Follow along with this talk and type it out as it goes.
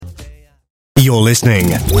You're listening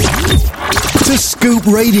to Scoop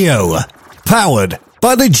Radio, powered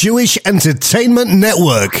by the Jewish Entertainment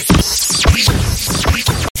Network.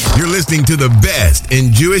 You're listening to the best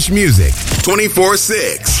in Jewish music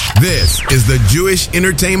 24/6. This is the Jewish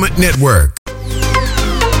Entertainment Network.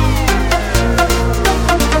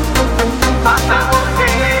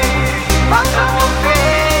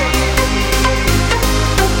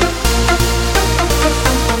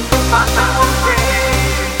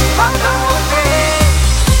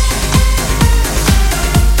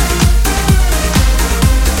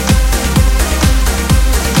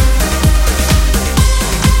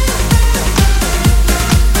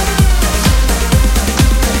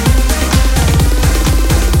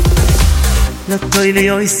 לא טוי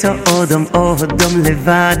ויוי סעודם אודם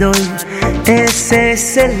לבדוי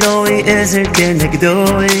אס אלוהי עזר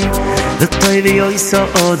כנגדוי לא טוי ויוי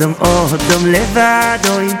סעודם אודם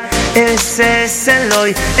לבדוי אס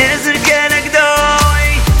אלוהי עזר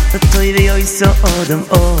כנגדוי לא טוי ויוי סעודם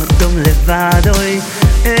אודם לבדוי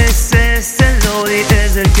אס אלוהי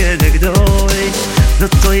עזר כנגדוי לא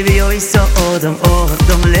טוי ויוי סעודם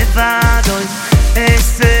אודם לבדוי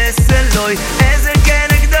אס אלוהי עזר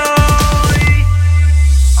כנגדוי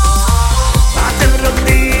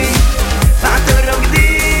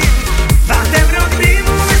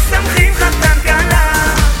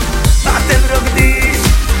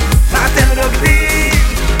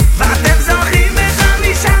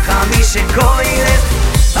שכוילת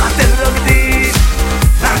ואתם רוקדים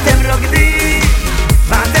ואתם רוקדים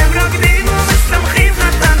ואתם רוקדים ומשמחים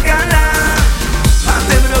חתן כלה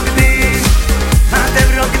ואתם רוקדים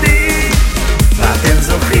ואתם רוקדים ואתם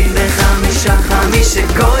זוכים בחמישה חמישה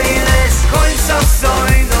כוילת כל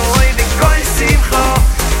סוסוי נוי וכל שמחו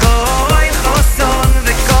כל חוסון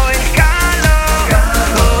וכל קלו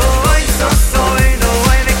כל סוסוי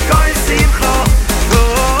נוי וכל שמחו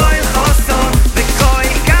כל חוסון וכל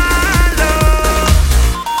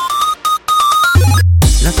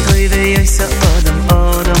ויש אדם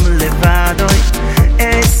אדם לבדוי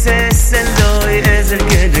אס אלוהי עזר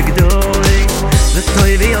כנגדוי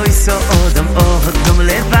וטוי ויש אדם אדם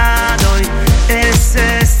לבדוי אס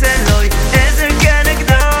אלוהי עזר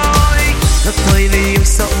כנגדוי וטוי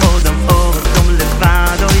ויש אדם אדם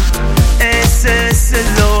לבדוי אס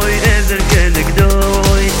אלוהי עזר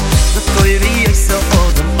כנגדוי וטוי ויש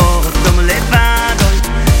אדם אדם לבדוי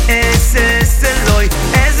אס אלוהי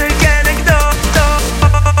עזר כנגדוי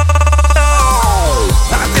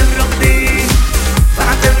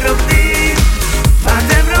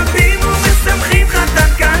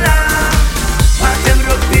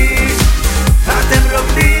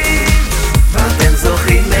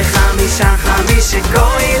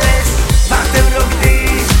שכוילס ואתם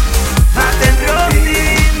רוקדים ואתם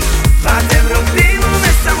רוקדים ואתם רוקדים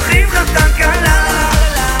ומשמחים חתן כלה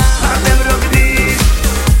ואתם רוקדים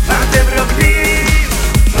ואתם רוקדים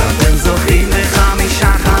ואתם זוכים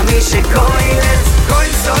בחמישה חמישה כוילס כל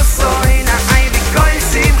סוסוי נעי וכל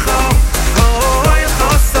שמחו כל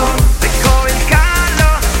חוסון וכל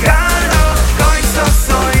קלו קלו כל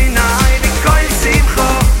סוסוי נעי וכל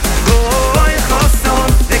שמחו כל חוסון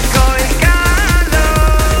וכל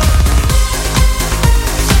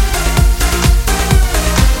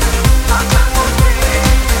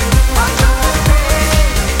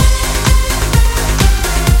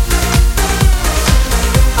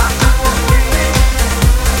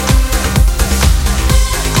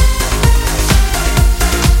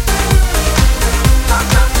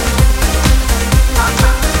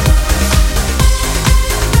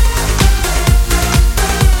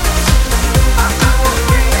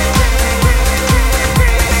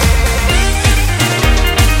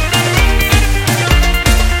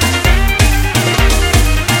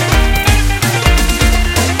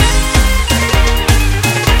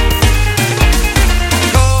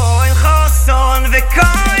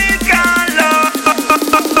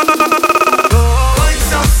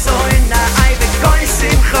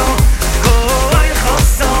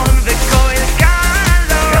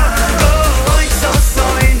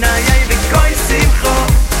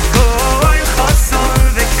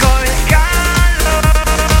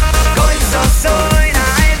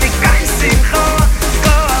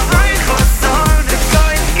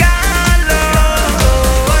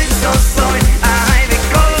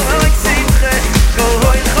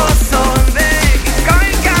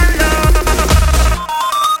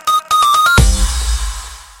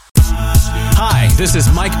This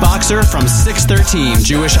is Mike Boxer from 613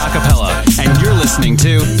 Jewish Acapella, and you're listening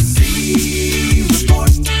to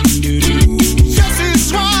Jesse's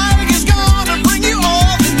Swag is gonna bring you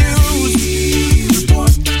all the news.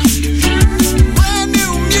 Brand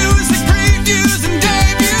new music, previews, and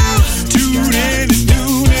debuts. Tune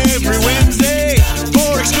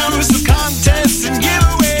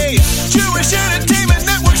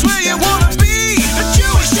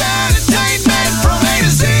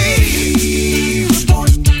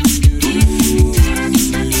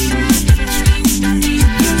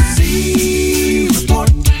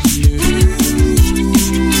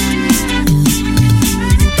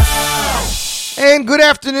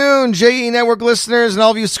afternoon, JE Network listeners and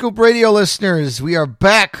all of you Scoop Radio listeners. We are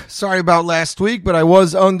back. Sorry about last week, but I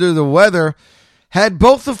was under the weather. Had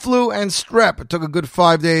both the flu and strep. It took a good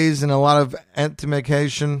 5 days and a lot of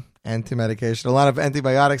anti-medication, a lot of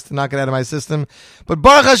antibiotics to knock it out of my system. But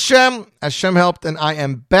Baruch Hashem helped, and I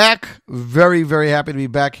am back. Very, very happy to be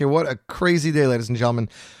back here. What a crazy day, ladies and gentlemen.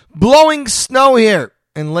 Blowing snow here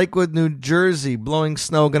in Lakewood, New Jersey. Blowing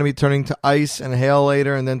snow, going to be turning to ice and hail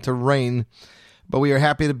later and then to rain. But we are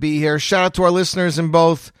happy to be here. Shout out to our listeners in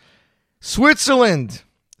both Switzerland,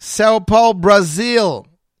 Sao Paulo, Brazil,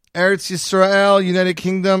 Eretz Yisrael, United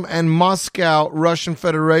Kingdom, and Moscow, Russian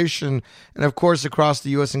Federation, and of course across the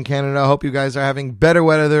U.S. and Canada. I hope you guys are having better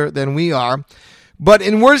weather than we are. But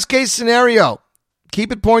in worst case scenario,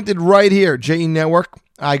 keep it pointed right here, JE Network.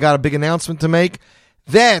 I got a big announcement to make.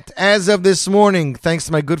 That, as of this morning, thanks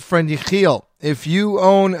to my good friend Yechiel, if you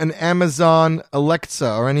own an Amazon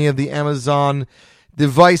Alexa or any of the Amazon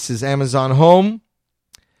devices, Amazon Home,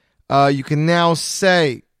 you can now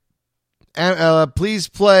say, please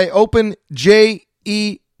play Open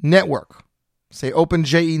JE Network. Say Open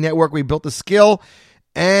JE Network. We built the skill,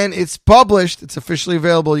 and it's published. It's officially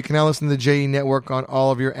available. You can now listen to the JE Network on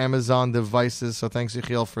all of your Amazon devices. So thanks,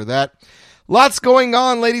 Yechiel, for that. Lots going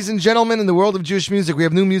on, ladies and gentlemen, in the world of Jewish music. We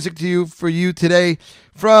have new music for you today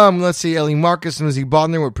from, Eli Marcus and Uzi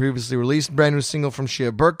Bodner were previously released. Brand new single from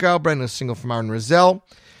Shia Burkow, brand new single from Aaron Rozelle.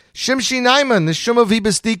 Shimshi Naiman, the Shuma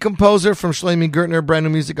Vibasti composer from Shlomi Gertner, brand new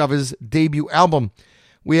music of his debut album.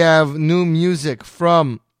 We have new music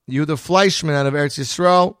from Yehuda Fleischman out of Eretz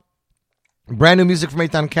Yisrael. Brand new music from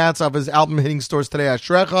Eitan Katz off his album hitting stores today,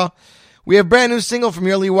 Ashrecha. We have brand new single from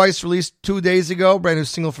Yerli Weiss released 2 days ago. Brand new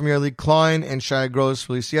single from Yerli Klein and Shai Gross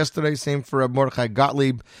released yesterday. Same for Mordechai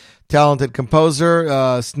Gottlieb, talented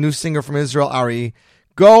composer. New singer from Israel, Ari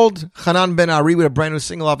Gold. Hanan Ben Ari with a brand new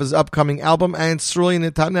single off his upcoming album. And Sruli and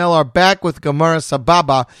Netanel are back with Gemara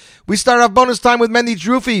Sababa. We start off bonus time with Mendy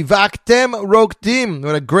Drufi, V'aktem Rokdim.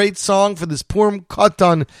 What a great song for this Purim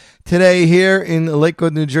Katan today here in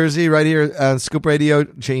Lakewood, New Jersey, right here on Scoop Radio,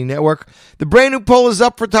 JE Network. The brand new poll is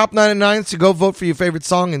up for Top 9 at 9, so go vote for your favorite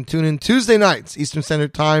song and tune in Tuesday nights, Eastern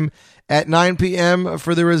Standard Time at 9 p.m.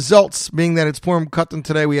 for the results. Being that it's Purim Katan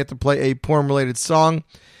today, we had to play a Purim-related song.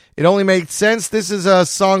 It only makes sense. This is a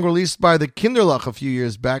song released by the Kinderlach a few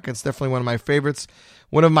years back. It's definitely one of my favorites.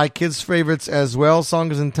 One of my kids' favorites as well. The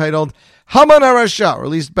song is entitled Haman HaRasha,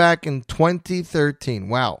 released back in 2013.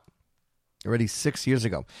 Wow. Already 6 years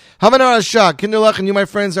ago. Haman HaRasha, Kinderlach, and you, my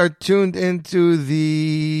friends, are tuned into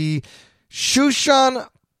the Shushan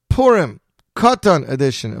Purim Katan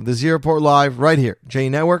edition of the Z Report Live right here. JE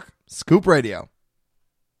Network, Scoop Radio.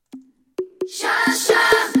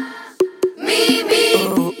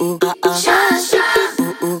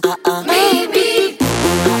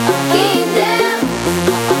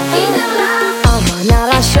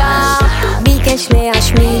 ביקש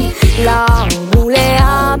להשמיד, להרוג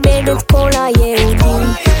ולאבד את כל היהודים.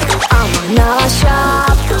 אמן הרשע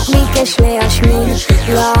ביקש להשמיד,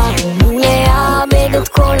 להרוג ולאבד את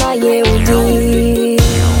כל היהודים.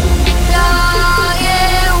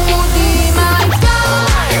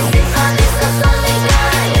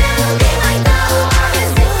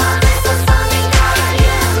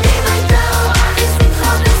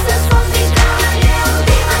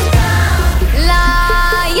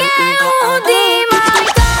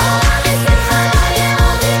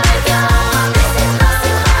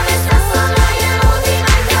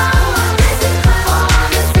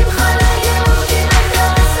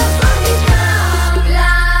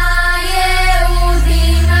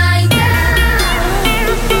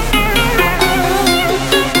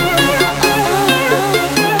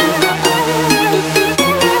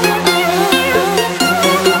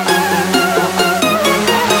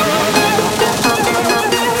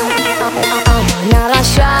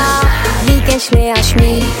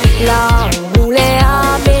 להשמיד, להרוג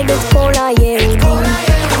ולאבד את כל היהודים.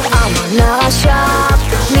 אמן הרשע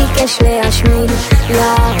ביקש להשמיד,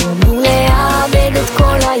 להרוג ולאבד את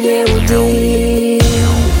כל היהודים.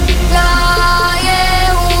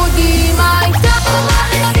 ליהודים הייתה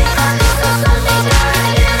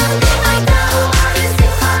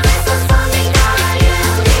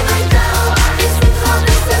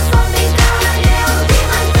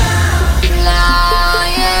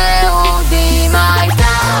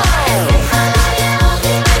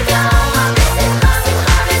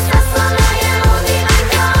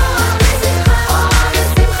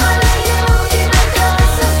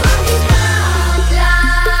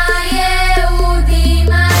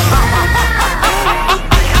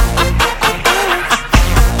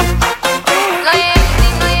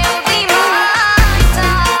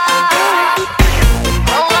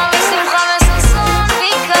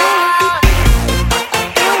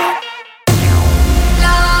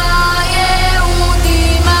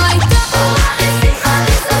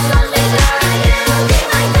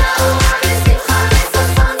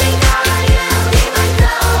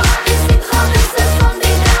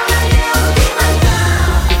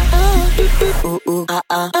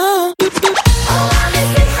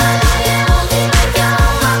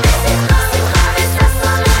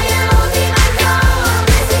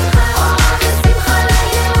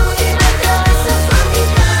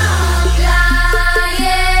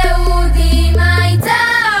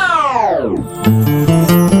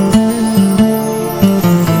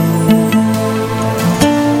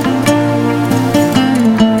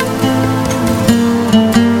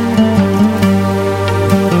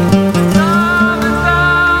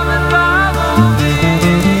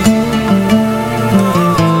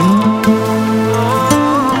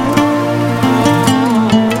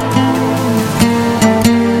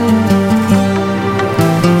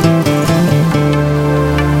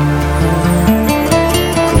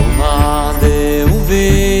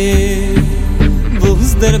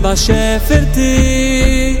Sheferti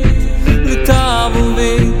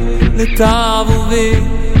letavuvi letavuvi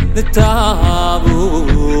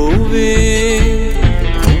letavuvi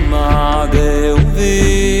umadeuvi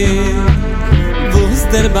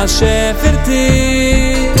vuster ba sheferti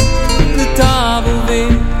letavuvi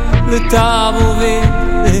letavuvi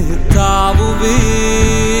letavuvi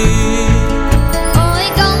Oi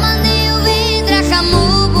komandeuvi drachamu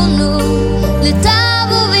bunu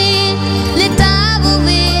letavuvi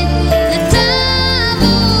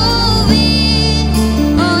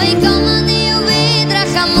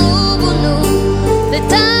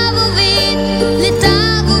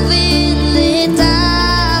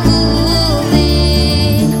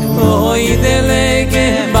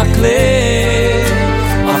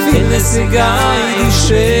Sigai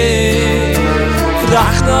she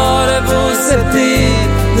Rachnor voseti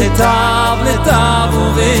letav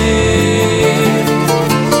uve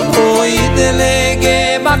Oy delege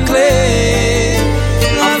bakle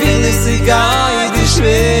Avil sigai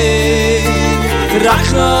she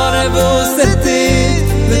Rachnor voseti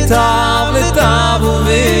letav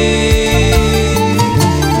uve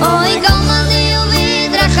Oy komandi uvi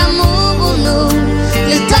drachamu bunu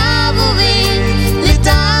letav uvi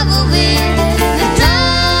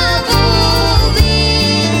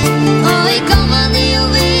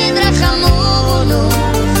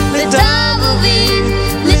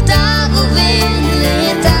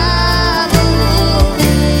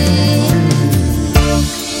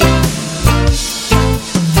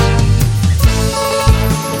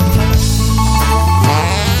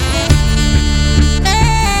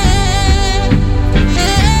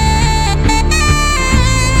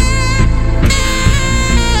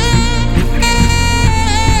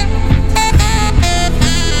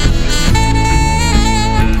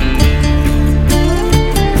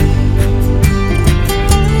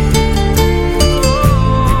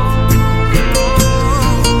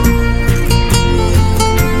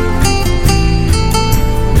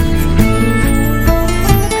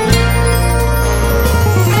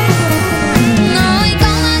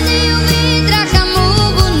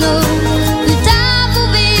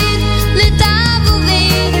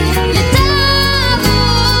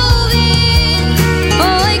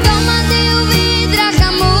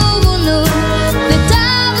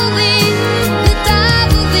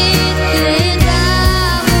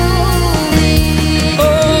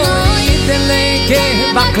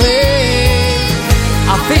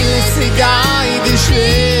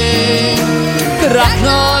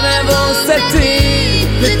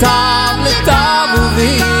letav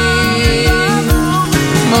uvi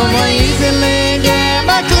Mama idelege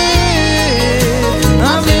bakle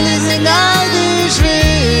Avil sigai dishve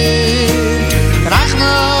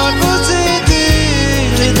Rachnor voseti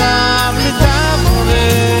letav uve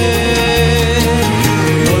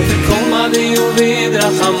Oy komadi uvi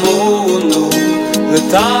drachamunu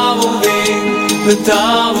letav uvi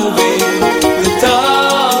letav uvi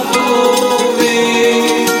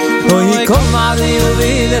komadi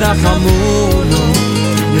uvi lerachamuno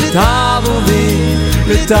letavuvi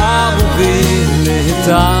letavuvi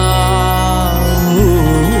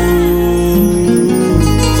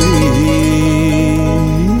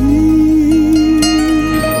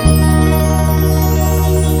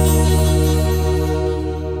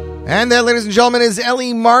And that, ladies and gentlemen, is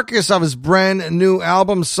Eli Marcus of his brand new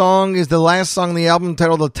album. Song is the last song on the album,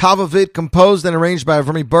 titled Tavavit, composed and arranged by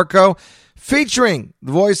Avrami Burko, featuring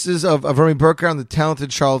the voices of Avrami Burko and the talented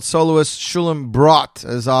child soloist Shulam Brot,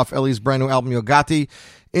 as off Eli's brand new album Yogati.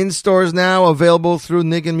 In stores now, available through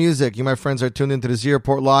Niggin Music. You, my friends, are tuned into the Z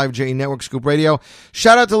Report Live, JE Network, Scoop Radio.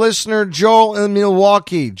 Shout out to listener Joel in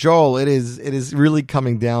Milwaukee. Joel, it is really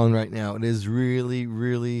coming down right now. It is really,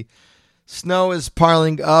 really Snow is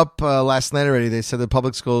piling up. Last night already, they said the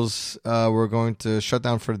public schools were going to shut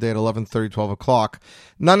down for the day at 11:30, 12 o'clock.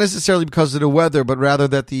 Not necessarily because of the weather, but rather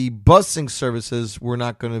that the busing services were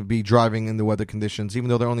not going to be driving in the weather conditions, even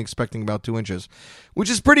though they're only expecting about 2 inches. Which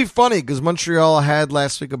is pretty funny, because Montreal had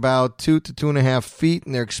last week about 2 to 2.5 feet,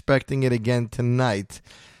 and they're expecting it again tonight.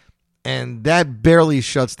 And that barely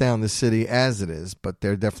shuts down the city as it is, but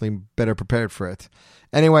they're definitely better prepared for it.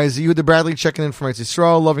 Anyways, Yehuda Bradley checking in from Eretz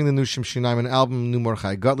Yisrael, loving the new Shimshon Naiman album, new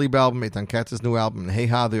Mordechai Gottlieb album, Eitan Katz's new album, and Hey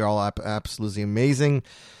Ha. They're all absolutely amazing.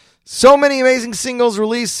 So many amazing singles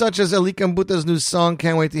released, such as Eli Kambuta's new song.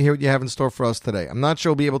 Can't wait to hear what you have in store for us today. I'm not sure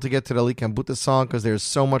we'll be able to get to the Eli Kambuta song because there's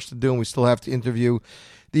so much to do, and we still have to interview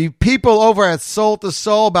the people over at Soul to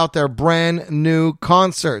Soul about their brand new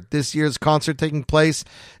concert. This year's concert taking place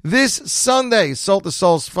this Sunday, Soul to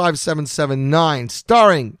Soul's 5779,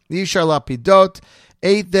 starring Yishar Lapidot.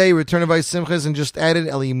 8th-day Return of Ice Simchas, and just added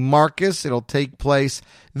Eli Marcus. It'll take place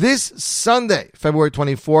this Sunday, February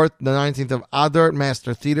 24th, the 19th of Adar at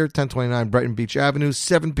Master Theater, 1029 Brighton Beach Avenue,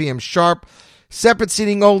 7 p.m. sharp. Separate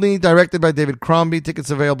seating only, directed by David Crombie. Tickets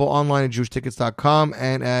available online at JewishTickets.com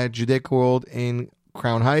and at Judaica World in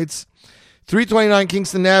Crown Heights. 329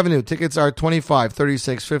 Kingston Avenue. Tickets are $25,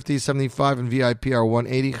 $36, $50, $75, and VIP are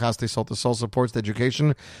 $180. Chaste Soul to Soul supports the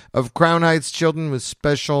education of Crown Heights children with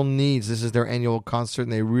special needs. This is their annual concert,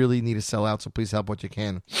 and they really need to sell out, so please help what you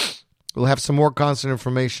can. We'll have some more concert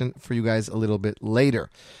information for you guys a little bit later.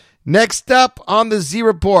 Next up on the Z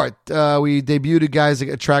Report, we debuted, guys,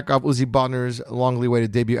 a track off Uzi Botner's longly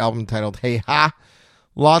awaited debut album titled Hey Ha.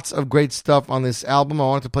 Lots of great stuff on this album. I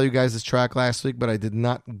wanted to play you guys this track last week, but I did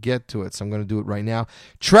not get to it, so I'm going to do it right now.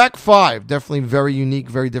 Track 5, definitely very unique,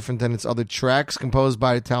 very different than its other tracks, composed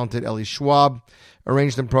by the talented Eli Schwab,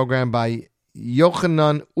 arranged and programmed by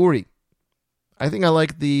Yochanan Uri. I think I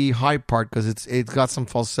like the high part because it's got some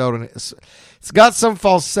falsetto. It's got some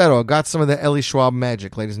falsetto. Got some of the Eli Schwab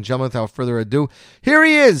magic, ladies and gentlemen. Without further ado, here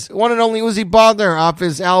he is, one and only Uzi Botner, off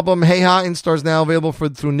his album Hey Ha, in stores now, available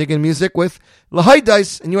through Niggin Music with Lahai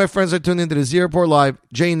Dice. And you, my friends, are tuned into the Z Report Live,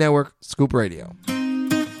 J Network, Scoop Radio.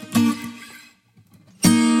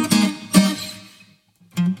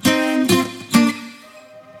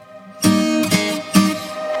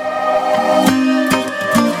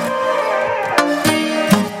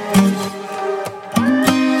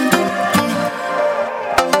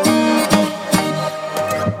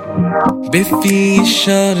 בפי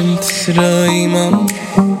ישרים תסרוימם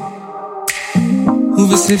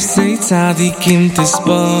ובספסי צדיקים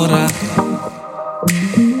תסבורך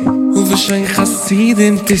ובשן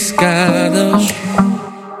חסידים תסקדוש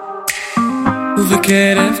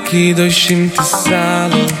ובקרב קידושים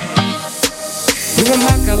תסלו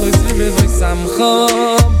ובמקלוי סביבי שמחו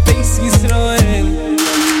בייס ישראל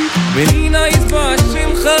ורינה יסבוע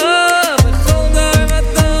שמחו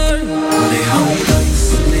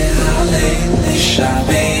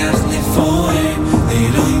Shabeach lefoim,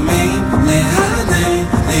 leroimim, lehadei,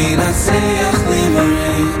 leratzeach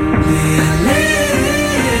levarech, lehalei,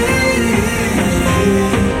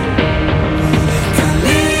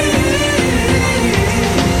 lekalei,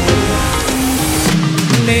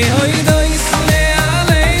 lehoidois,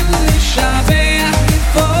 lehalei, leshabeach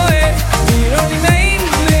lefoim, leroimim,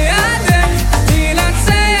 lehadei,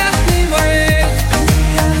 leratzeach levarech,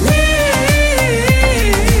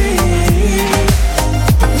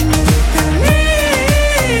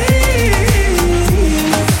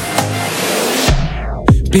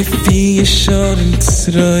 בפי ישרים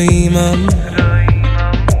תסרוימם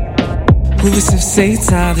ובספסי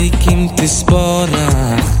צדיקים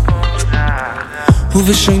תסבורך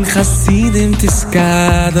ובשון חסידים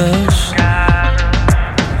תסקדוש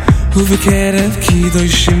ובקרב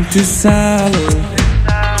קידושים תסלו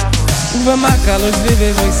ובמקלוי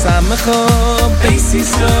סביבי שמחו בייס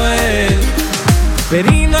ישראל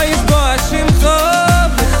ורינו יסבוע שמחו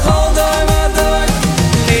בכל דור ודור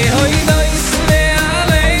להוידו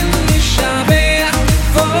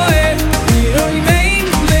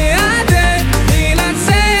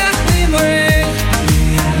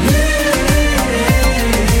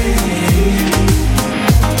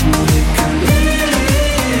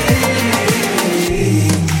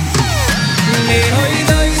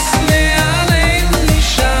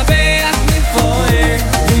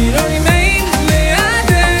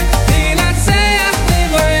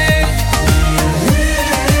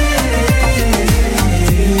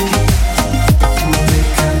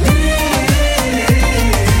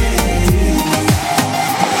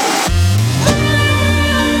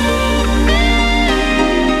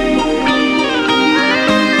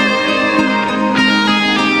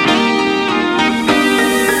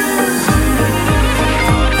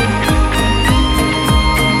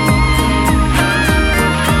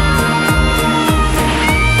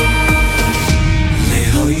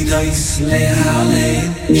להלל,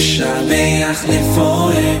 לשבח,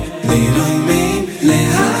 לפורר, לנעימים,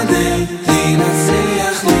 להלל,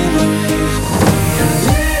 לנצח, לברך.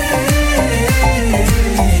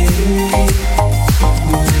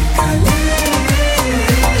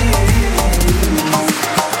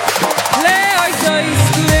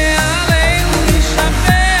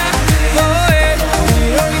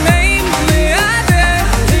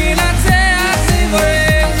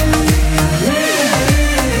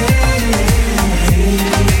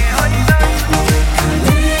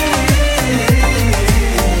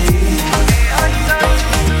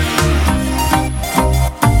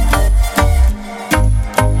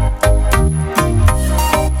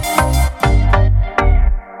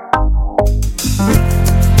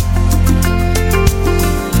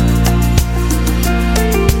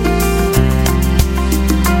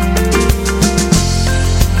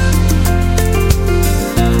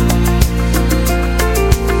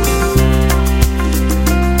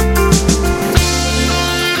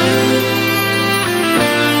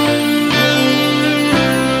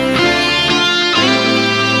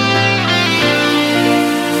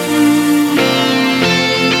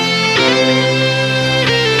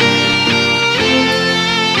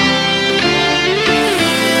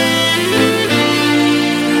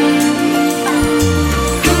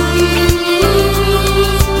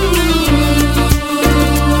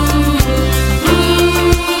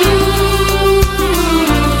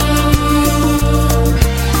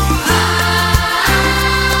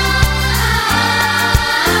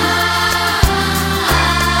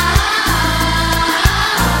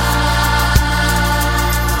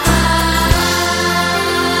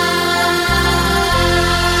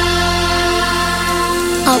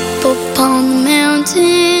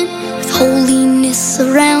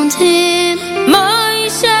 Around him,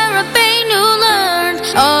 Moshe Rabbeinu learned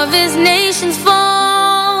of his nation's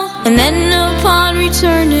fall, and then upon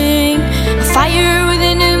returning, a fire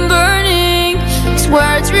within him burning, his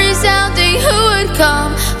words resounding, who would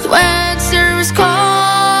come to answer his call?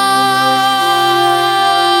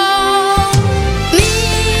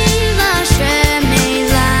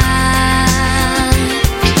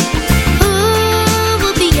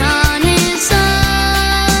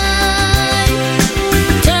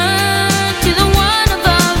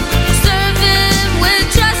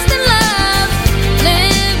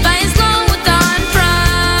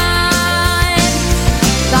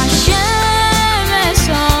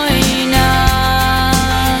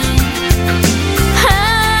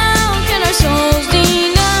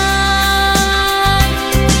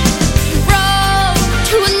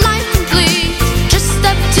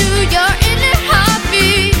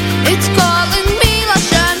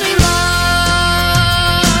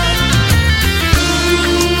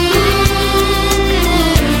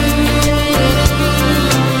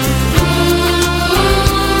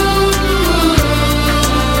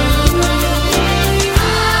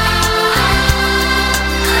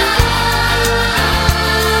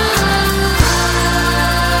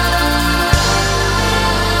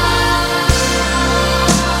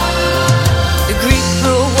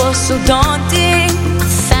 So daunting,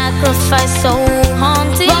 sacrifice so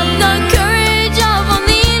haunting, but the courage of a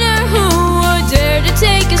leader who would dare to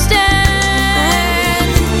take a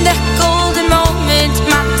stand. The golden moment,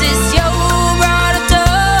 Matis Yo brought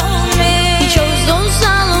atonement. He chose those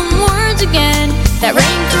solemn words again that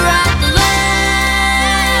ring throughout the land.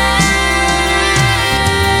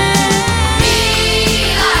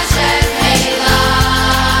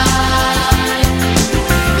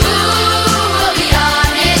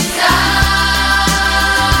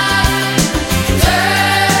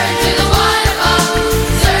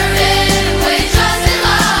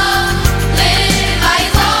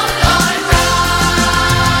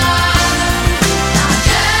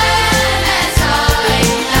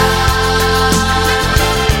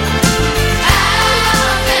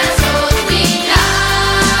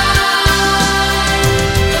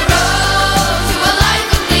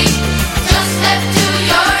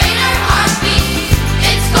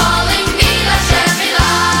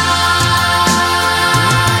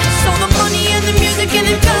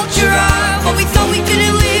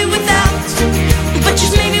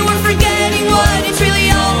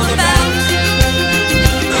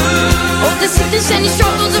 Any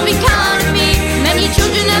struggles of economy, many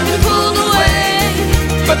children have been pulled away,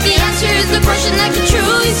 but the answer is the question that can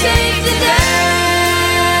truly save the day.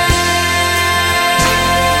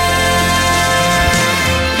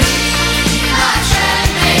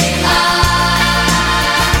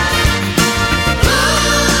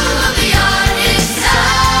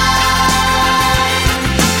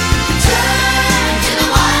 Turn to the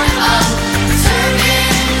one above,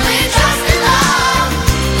 serving with trust.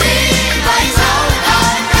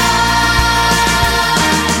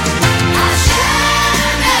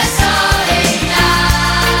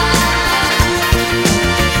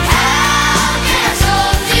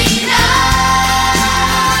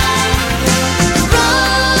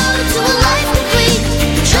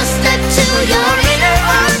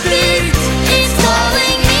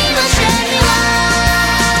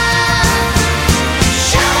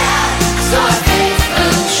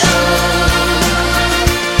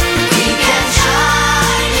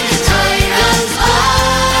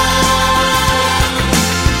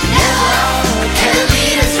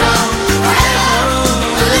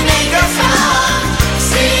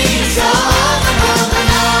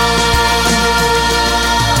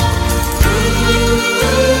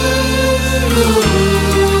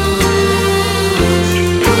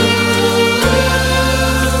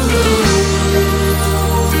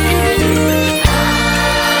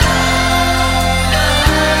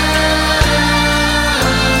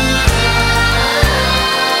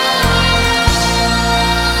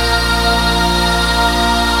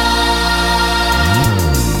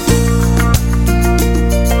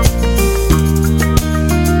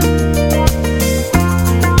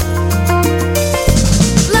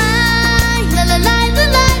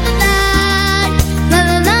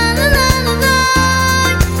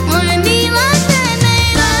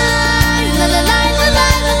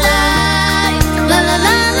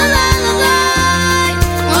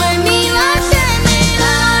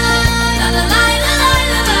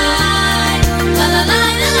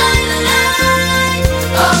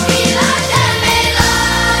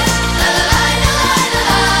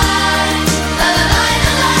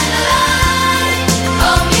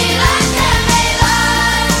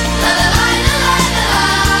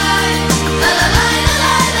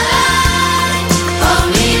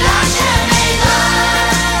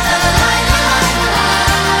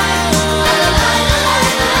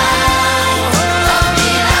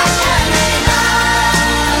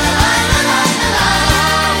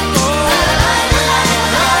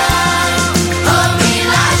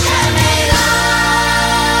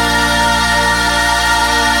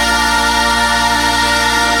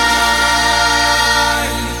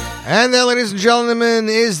 And that, ladies and gentlemen,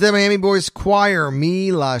 is the Miami Boys Choir,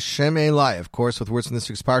 Mi Lashem Elai, of course, with words from this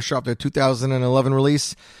week's Parsha off their 2011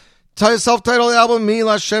 release. Self-titled album, Mi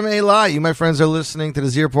Lashem Elai. You, my friends, are listening to the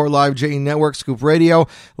Zierport Live JE Network, Scoop Radio.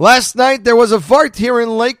 Last night, there was a Vart here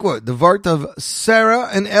in Lakewood, the Vart of Sarah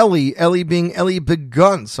and Ellie, Ellie being Ellie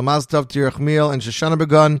Begun. So Mazdav to Yerachmiel and Shoshana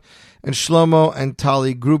Begun, and Shlomo and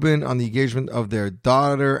Tali Grubin on the engagement of their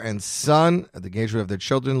daughter and son, the engagement of their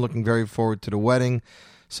children, looking very forward to the wedding.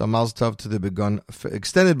 So Mazdav to the Begun,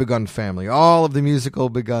 extended Begun family, all of the musical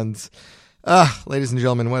Beguns. Ladies and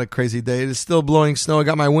gentlemen, what a crazy day. It is still blowing snow. I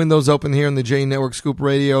got my windows open here in the JE Network Scoop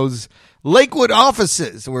Radio's Lakewood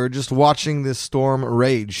offices. We're just watching this storm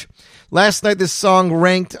rage. Last night, this song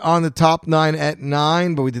ranked on the top 9 at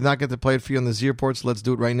 9, but we did not get to play it for you on the Zierport, so let's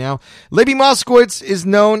do it right now. Levi Moskowitz is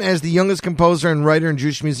known as the youngest composer and writer in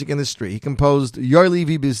Jewish music industry. He composed Yor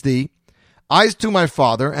Levi Bizdi, Eyes to My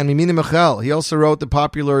Father, and Mimini Michal. He also wrote the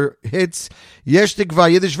popular hits Yesh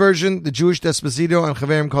Tikva Yiddish version, the Jewish Despacito, and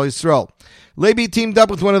Chaverim Kol Yisrael. Levi teamed up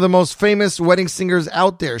with one of the most famous wedding singers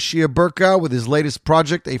out there, Shia Burka, with his latest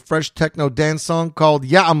project, a fresh techno dance song called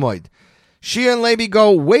Ya'amoid. Shia and Levi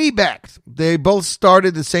go way back. They both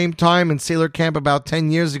started the same time in Sailor Camp about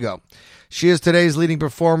 10 years ago. She is today's leading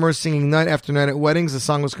performer, singing night after night at weddings. The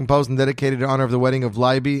song was composed and dedicated in honor of the wedding of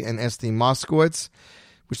Levi and Esti Moskowitz,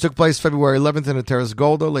 which took place February 11th in the Terrace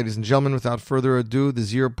Golda. Ladies and gentlemen, without further ado, the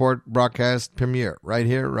Zierport broadcast premiere, right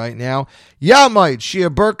here, right now. Ya'amoid, Shia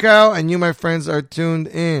Burkow, and you, my friends, are tuned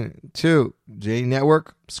in to JE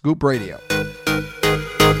Network Scoop Radio.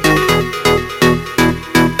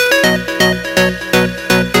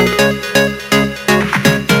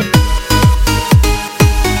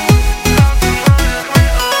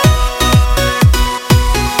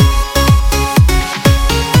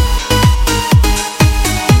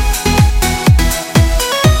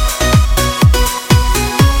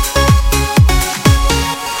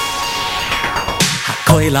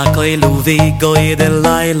 La koilu vi goy de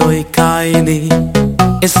lai loy kaini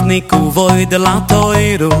es niku voy de la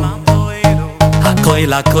toiru ha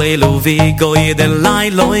koilu vi goy de lai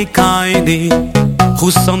loy kaini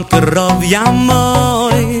huson krov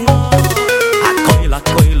yamoy ha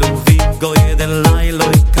koilu vi goy de lai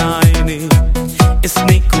loy kaini es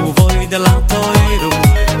niku voy de la toiru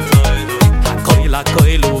ha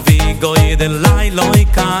koilu vi goy de lai loy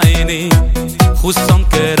kaini huson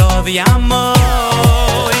krov yamoy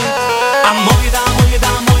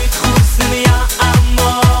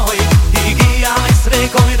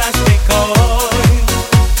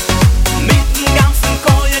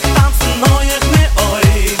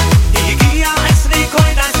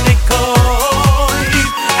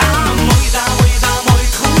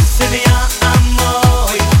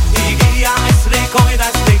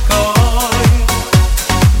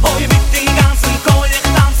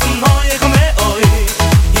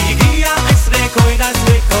Koida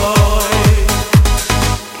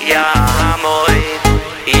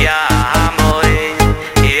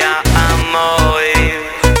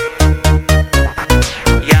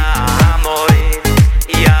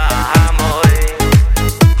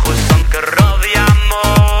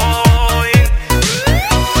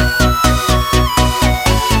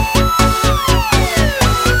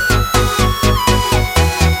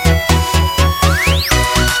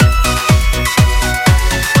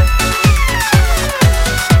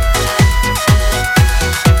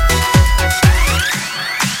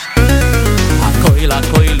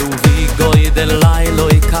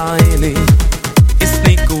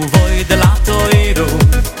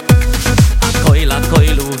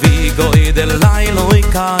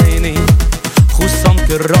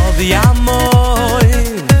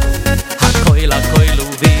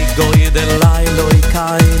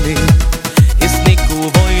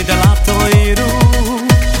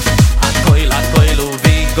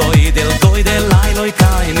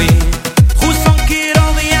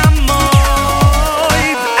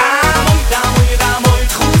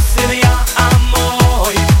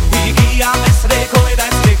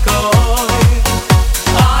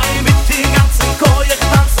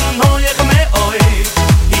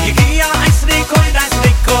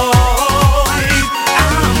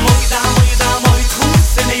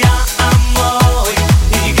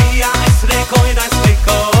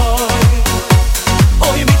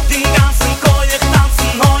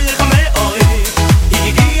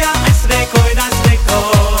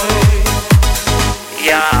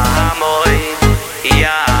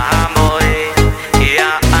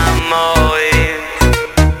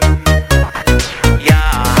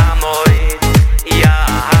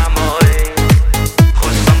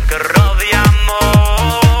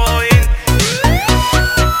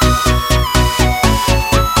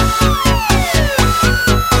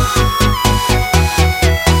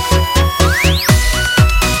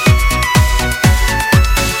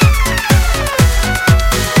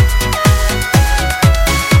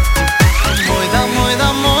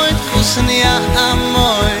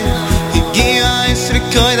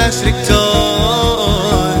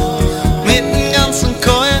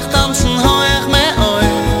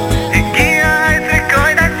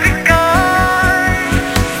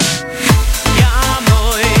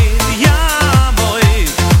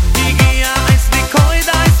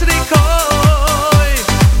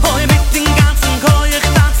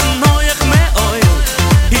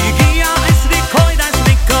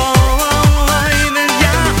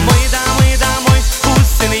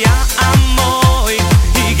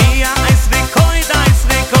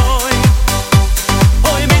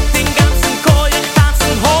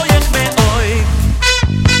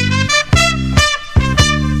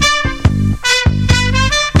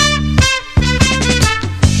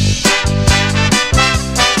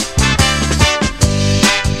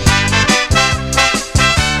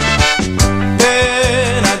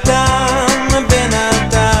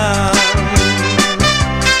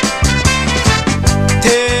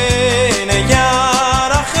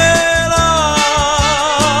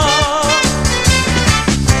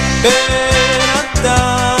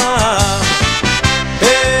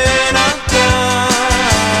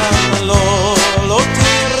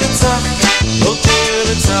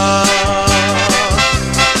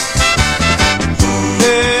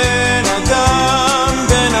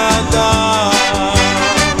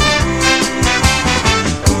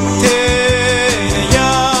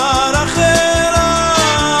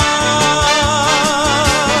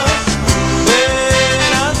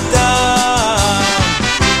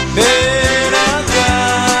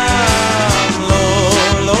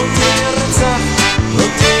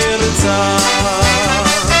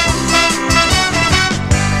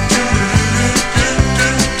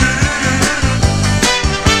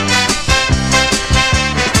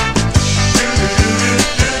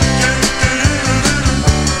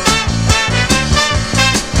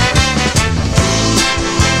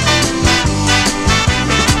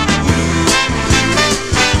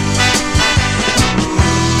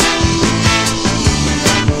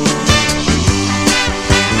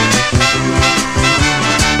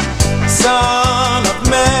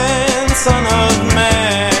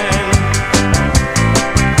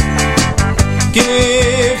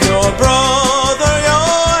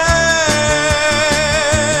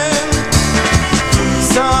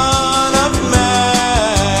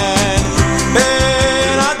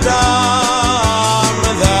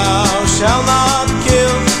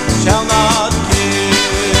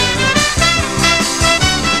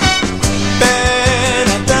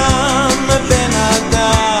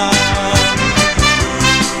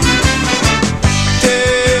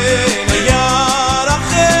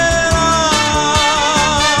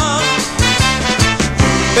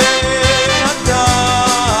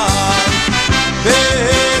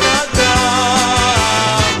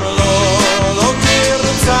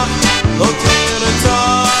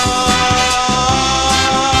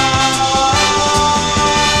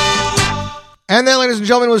ladies and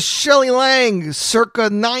gentlemen, was Shelley Lang, circa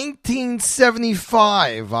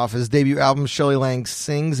 1975, off his debut album, Shelley Lang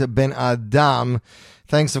Sings Ben Adam.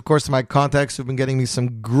 Thanks, of course, to my contacts who've been getting me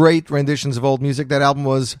some great renditions of old music. That album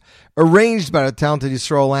was arranged by the talented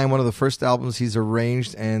Yisrael Lang, one of the first albums he's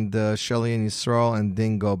arranged, and Shelley and Yisrael and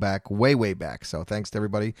Ding go back, way, way back. So thanks to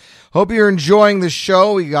everybody. Hope you're enjoying the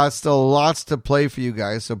show. We got still lots to play for you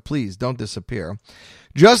guys, so please don't disappear.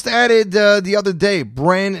 Just added the other day,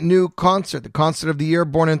 brand new concert. The concert of the year,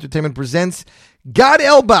 Born Entertainment presents Gad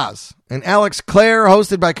Elbaz and Alex Clare,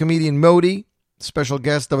 hosted by comedian Modi. Special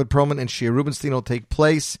guest David Perlman and Shia Rubenstein will take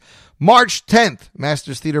place March 10th,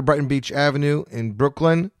 Masters Theater, Brighton Beach Avenue in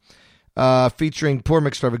Brooklyn, featuring Purim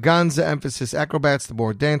Extravaganza, Emphasis Acrobats, The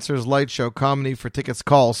Board Dancers, Light Show Comedy. For tickets,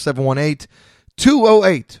 call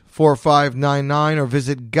 718-208-4599 or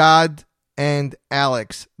visit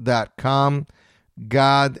godandalex.com.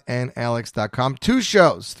 godandalex.com. 2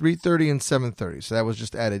 shows, 3:30 and 7:30. So that was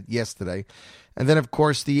just added yesterday. And then, of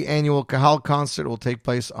course, the annual Kahal concert will take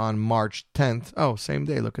place on March 10th. Oh, same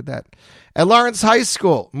day. Look at that. At Lawrence High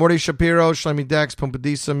School, Morty Shapiro, Shlomi Dax,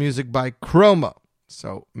 Pumbedisa, music by Chroma.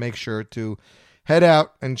 So make sure to head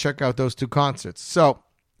out and check out those 2 concerts. So,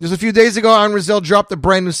 just a few days ago, Aaron Razel dropped a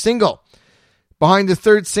brand new single. Behind the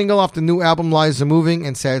 3rd single off the new album lies a moving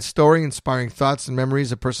and sad story, inspiring thoughts and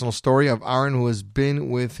memories, a personal story of Aaron, who has been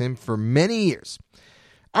with him for many years.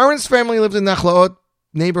 Aaron's family lived in Nachlaot,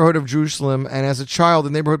 neighborhood of Jerusalem, and as a child, the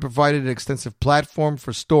neighborhood provided an extensive platform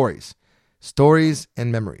for stories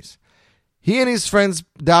and memories. He and his friends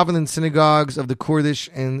davened in synagogues of the Kurdish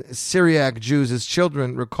and Syriac Jews as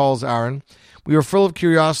children, recalls Aaron. We were full of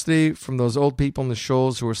curiosity from those old people in the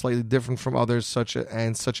shoals who were slightly different from others, such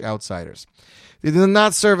outsiders. They did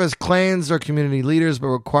not serve as clans or community leaders, but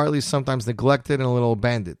were quietly sometimes neglected and a little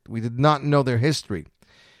abandoned. We did not know their history.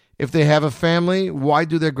 If they have a family, why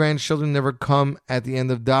do their grandchildren never come at the end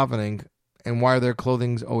of davening? And why are their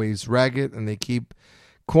clothing always ragged? And they keep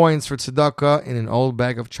coins for tzedakah in an old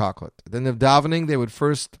bag of chocolate. At the end of davening, they would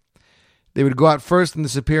go out first and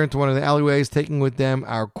disappear into one of the alleyways, taking with them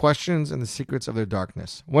our questions and the secrets of their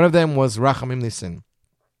darkness. One of them was Rachamim Nissen.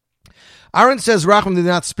 Aaron says Rachamim did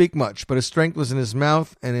not speak much, but his strength was in his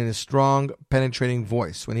mouth and in his strong, penetrating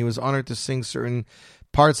voice. When he was honored to sing certain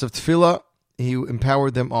parts of Tefillah, he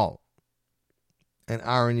empowered them all. And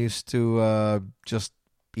Aaron used to just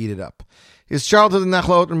eat it up. His childhood in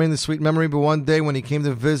Nachlaot remained a sweet memory, but one day when he came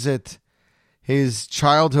to visit his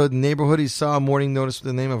childhood neighborhood, he saw a morning notice with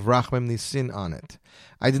the name of Rachamim Nissen on it.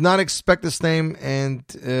 I did not expect this name, and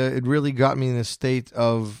it really got me in a state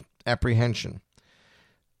of apprehension.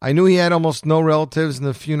 I knew he had almost no relatives, and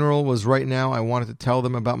the funeral was right now. I wanted to tell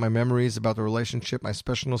them about my memories, about the relationship, my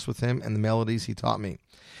specialness with him, and the melodies he taught me.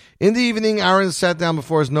 In the evening, Aaron sat down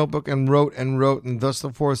before his notebook and wrote, and thus the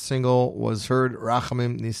 4th single was heard,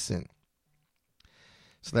 Rachamim Nissen.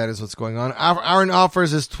 So that is what's going on. Aaron offers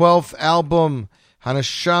his 12th album,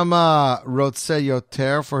 Hanashama Rotze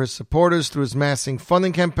Yoter, for his supporters through his massing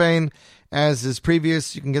funding campaign. As is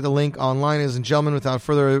previous, you can get the link online, ladies and gentlemen. Without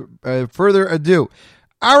further ado,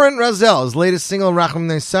 Aaron Razel, his latest single, Rachamim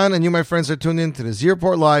Nissen, and you, my friends, are tuned in to the Z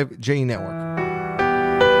Report Live JE Network.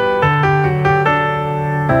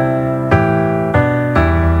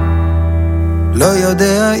 לא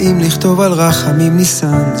יודע אם לכתוב על רחמים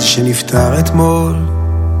ניסן שנפטר אתמול,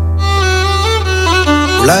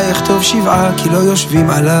 אולי אכתוב 7 כי לא יושבים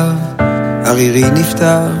עליו, ערירי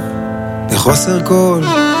נפטר בחוסר קול,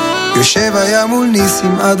 יושב היה מול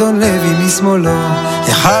ניסים אדון לוי משמאלו,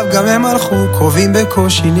 אחיו גם הם הלכו, קרובים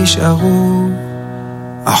בקושי נשארו,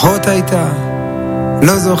 אחות הייתה,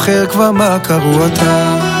 לא זוכר כבר מה קראו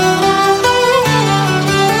אותה,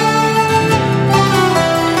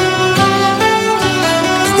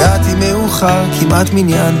 הגעתי מאוחר, כמעט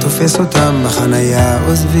מניין תופס אותם בחנייה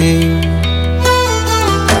עוזבים,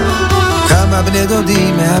 כמה בני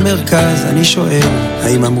דודים מהמרכז, אני שואל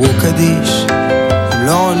האם אמרו קדיש, הם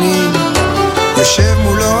לא עונים, יושב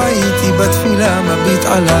מולו הייתי בתפילה, מביט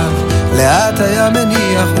עליו, לאט היה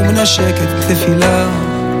מניח ומנשק את תפילה,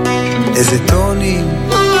 איזה טונים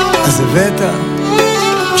אז הבאת,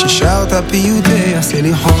 כששרת פיוטי עשה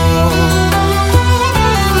לי חור,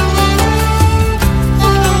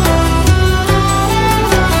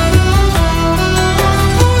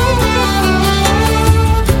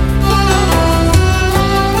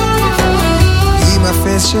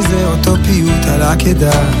 שזה אותו פיוט על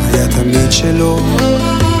העקדה, היה תמיד שלו,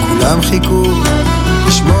 כולם חיכו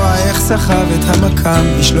לשמוע איך סחב את המקם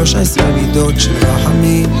ב13 מידות של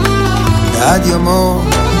רחמים, ועד יומו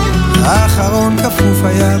האחרון כפוף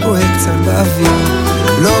היה בוהק קצת באוויר,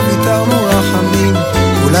 לא ויתרנו רחמים,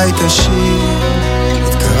 אולי תשיר,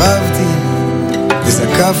 התקרבתי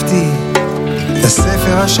הקפתי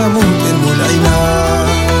לספר השמות אל מול עיניו.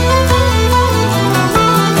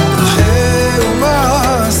 אחר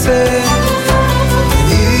ומעשה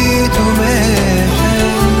עית ומחם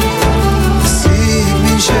השיג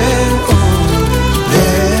מן של אור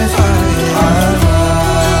לחיי עבר.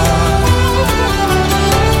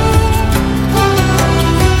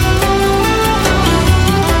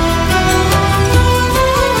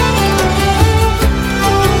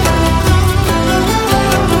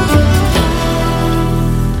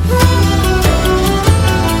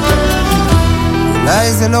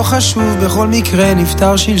 אולי זה לא חשוב, בכל מקרה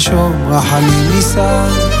נפטר שלשום רחמים ניסה.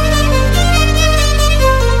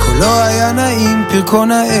 קולו היה נעים, פרקו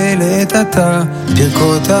נאה לעת עתה, פרקו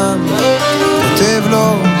אותם כותב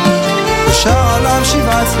לו ושר עליו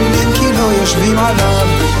 7 צלילים כי לא יושבים עליו,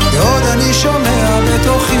 ועוד אני שומע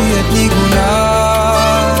בתוכי את ניגוניו.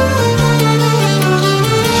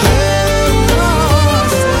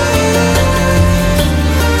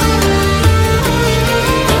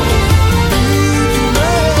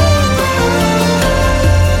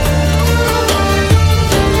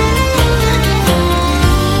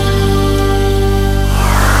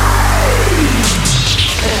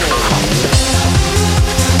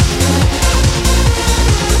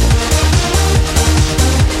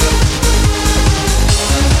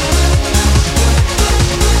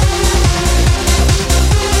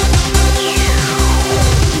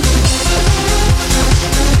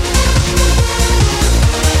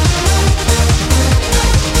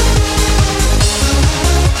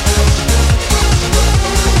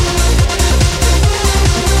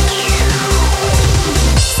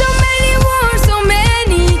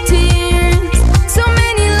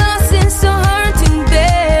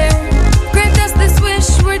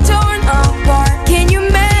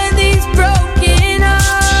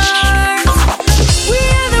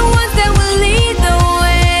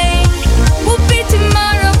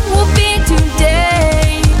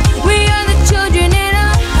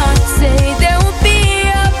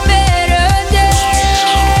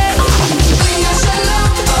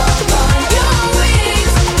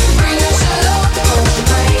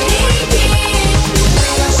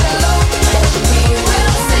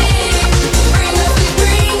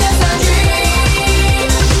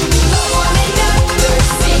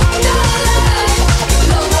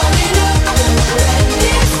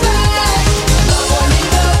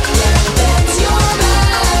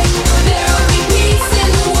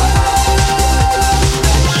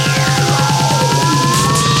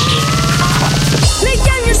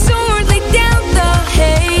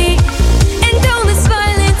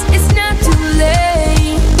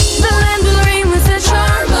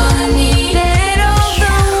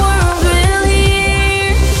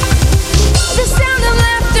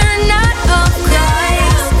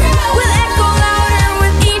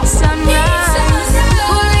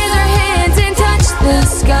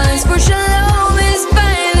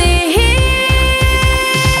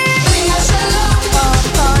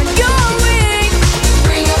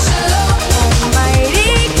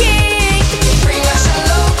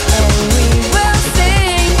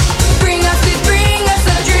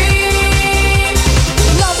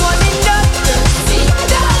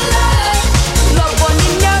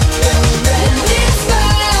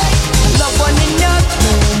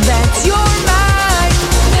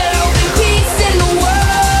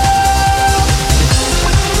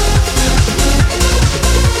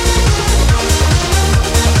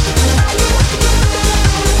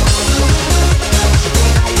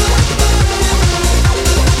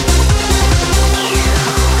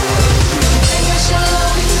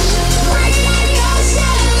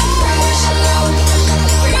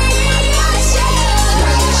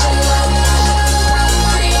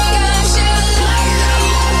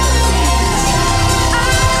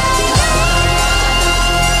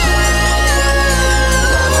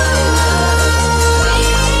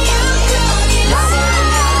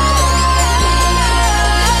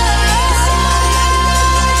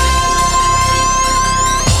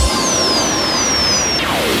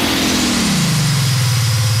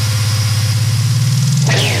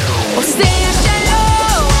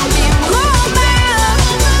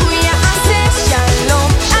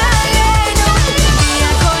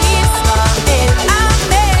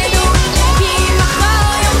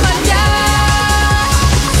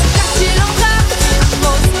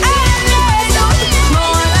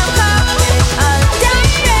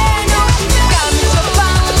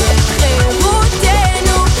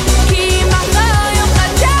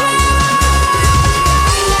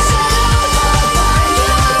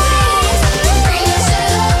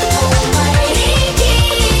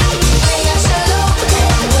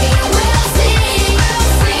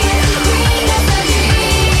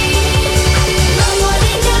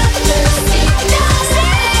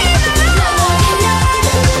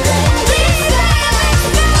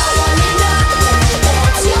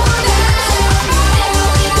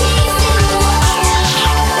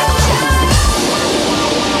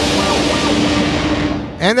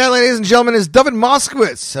 And that, ladies and gentlemen, is David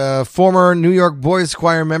Moskowitz, former New York Boys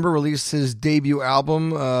Choir member, released his debut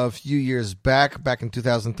album a few years back in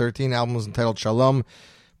 2013. The album was entitled Shalom,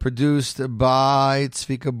 produced by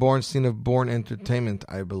Tzvika Bornstein of Born Entertainment,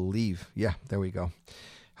 I believe. Yeah, there we go.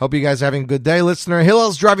 Hope you guys are having a good day. Listener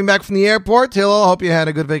Hillel's driving back from the airport. Hillel, hope you had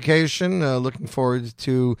a good vacation. Looking forward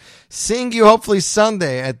to seeing you hopefully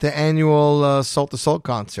Sunday at the annual Soul to Soul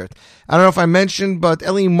concert. I don't know if I mentioned, but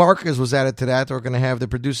Ellie Marcus was added to that. We're going to have the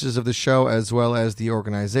producers of the show as well as the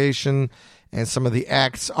organization and some of the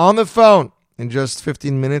acts on the phone in just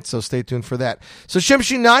 15 minutes, so stay tuned for that. So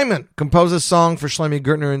Shimshi Nyman composed a song for Shlomi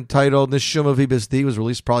Gertner entitled Neshama V'Besdi. Was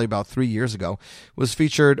released probably about 3 years ago. Was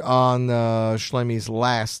featured on Shlomi's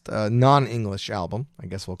last non-English album. I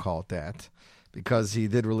guess we'll call it that, because he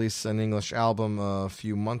did release an English album a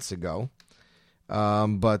few months ago.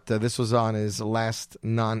 But this was on his last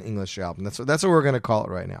non-English album. That's what we're going to call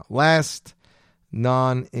it right now. Last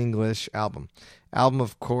non-English album. Album,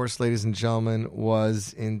 of course, ladies and gentlemen,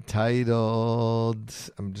 was entitled...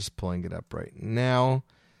 I'm just pulling it up right now.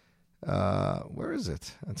 Where is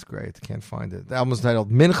it? That's great. Can't find it. The album was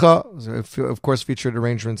titled Mincha. Of course, featured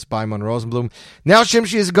arrangements by Mon Rosenblum. Now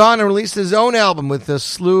Shimshi is gone and released his own album with a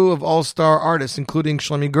slew of all-star artists, including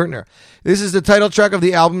Shlomi Gertner. This is the title track of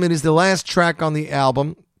the album. It is the last track on the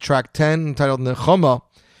album, track 10, entitled Nechama.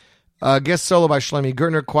 Guest solo by Shlomi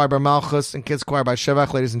Gertner, choir by Malchus, and kids choir by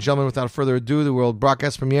Shevach. Ladies and gentlemen, without further ado, the world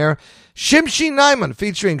broadcast premiere, Shimshi Nyman,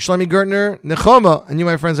 featuring Shlomi Gertner, Nechama, and you,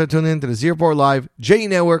 my friends, are tuned in to the Z Report Live, JE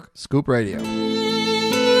Network, Scoop Radio.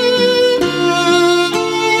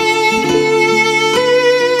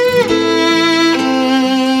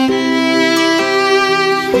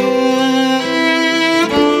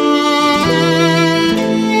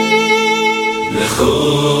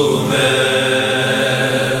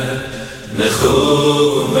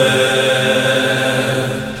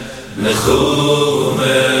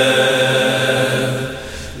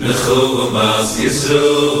 Mas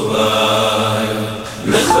Yisroel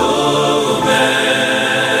Nechome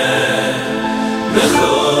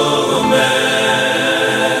Nechome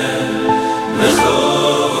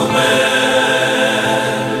Nechome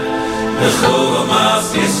Nechome Mas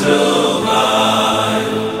Yisroel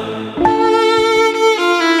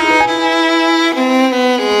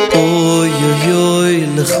Oy oy oy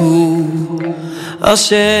lechu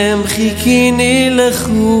Hashem chikini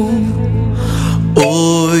lechu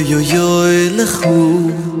Oy oy oy lechu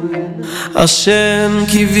Hashem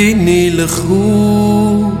kivini lechu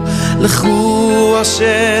Lechu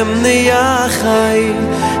Hashem neyachai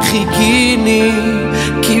Chikini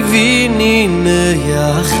kivini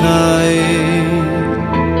neyachai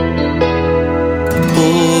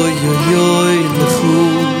Oy oy oy lechu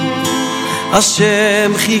Hashem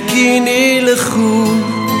chikini lechu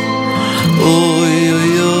Oy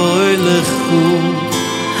oy oy lechu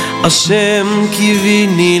Hashem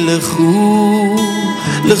kivini lechu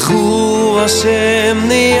Lechu Hashem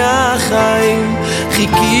neyachai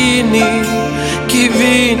Chikini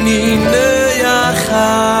kivini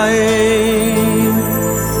neyachai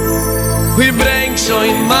We bring so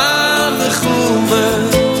in man lechume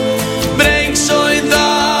Bring so in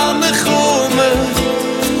da lechume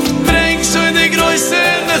Bring so in de groise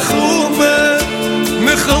lechume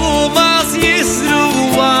Lechume as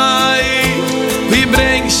Yisruai We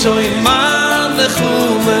bring so in man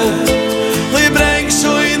lechume We bring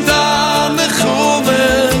so in da lechume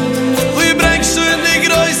We bring so in de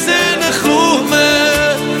groise lechume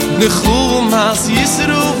Lechume as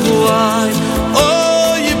Yisruai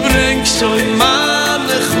Oh, you bring so in man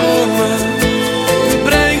lechume We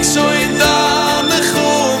bring so in da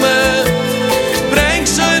lechume Bring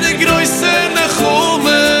so in de groise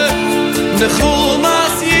lechume Lechume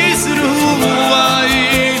as Yisruai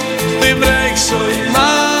We bring so in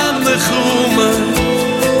man lechume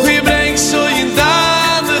We bring so in da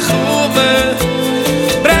lechume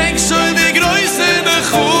Bring so in de groise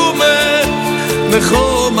lechume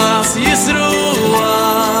Lechume as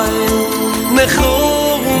Yisruai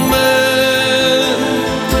Lechume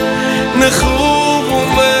Lechume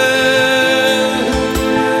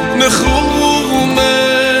Lechume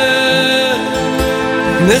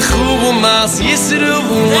Lechume as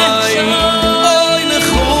Yisruai Oy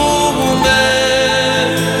lechume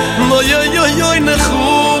Oy oy oy oy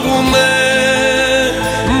lechume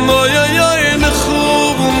Oy oy oy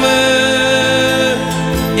lechume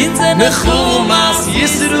Lechume as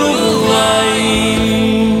Yisruai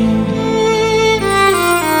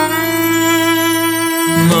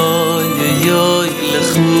Oy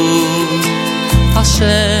lechu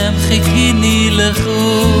Hashem chikini lechu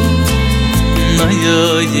Oy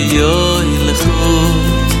lechu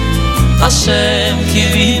Hashem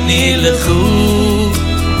kivini lechu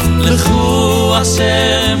lechu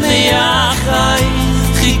Hashem leyachai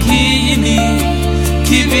chikini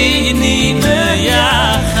kivini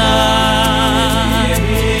leyachai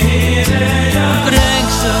breng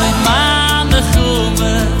so in man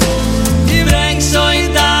nechume breng so in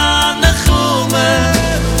dan nechume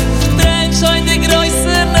breng so in de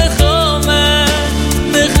groise nechume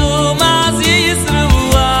nechume az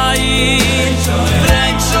Yisruai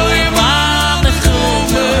breng so in man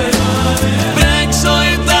nechume breng so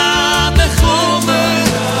in dan nechume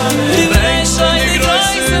breng so in de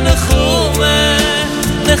groise nechume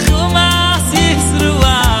nechume az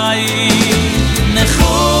Yisruai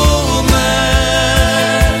nechume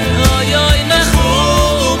oy oy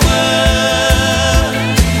nechume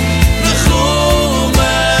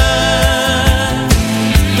nechume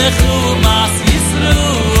nechume az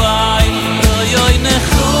Yisruai oy oy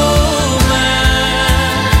nechume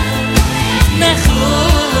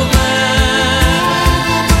nechume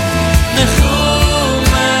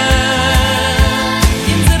nechume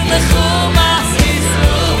inzer nechume az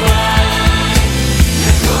Yisruai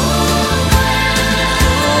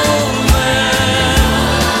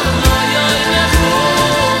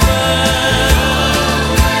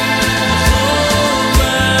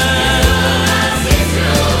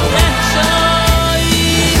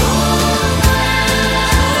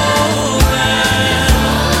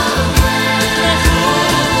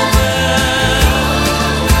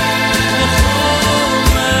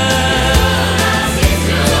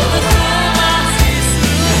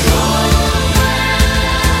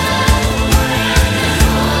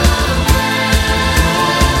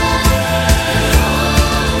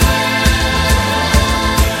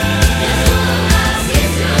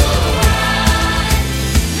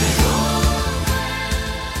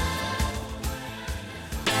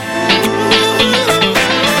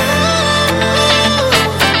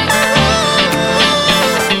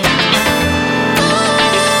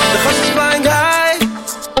The horse is flying high,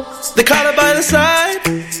 they caught her by the side,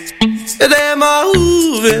 and they are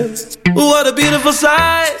moving. What a beautiful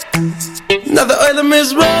sight! Now the oilam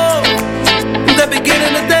is roll, they're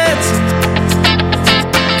beginning to dance.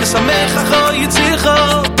 Kisamecha cho yitzicho,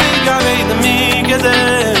 bigarei na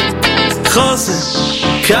migedem. Chose,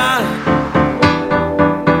 kan.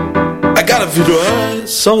 I got a few eyes,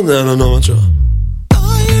 so I don't know what you're.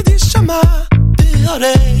 Oy di shama,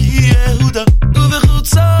 bigarei Yehuda.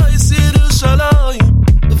 ובחוצה יסיד ושלוים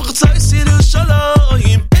ובחוצה יסיד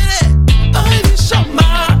ושלוים אוי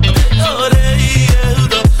נשמה באורי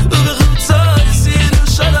יהודה ובחוצה יסיד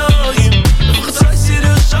ושלוים ובחוצה יסיד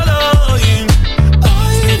ושלוים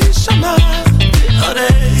אוי נשמה באורי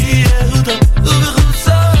יהודה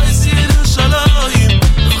ובחוצה יסיד ושלוים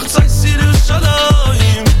ובחוצה יסיד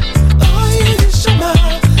ושלוים אוי נשמה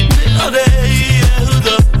באורי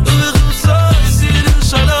יהודה ובחוצה יסיד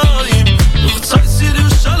ושלוים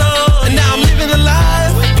and now I'm living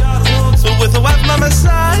alive so with a wife by my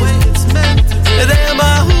side and they am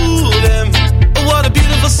a hoodem. Oh, what a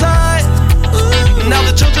beautiful sight. Now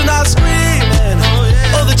the children are screaming,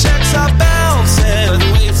 oh the checks are bouncing.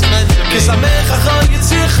 Kisamecha cho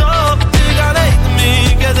yitzicho bigarei na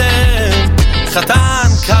migedem.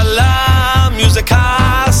 Chatan kala musika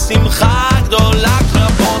simcha gdola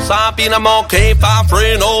krapos apina mokei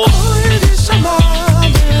fafrino. Oy nishama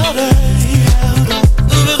be'orei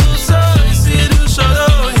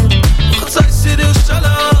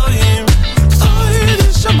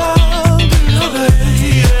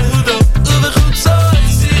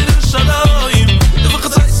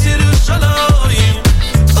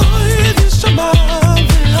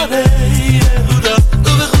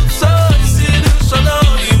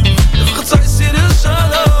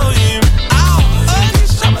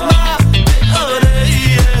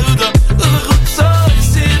So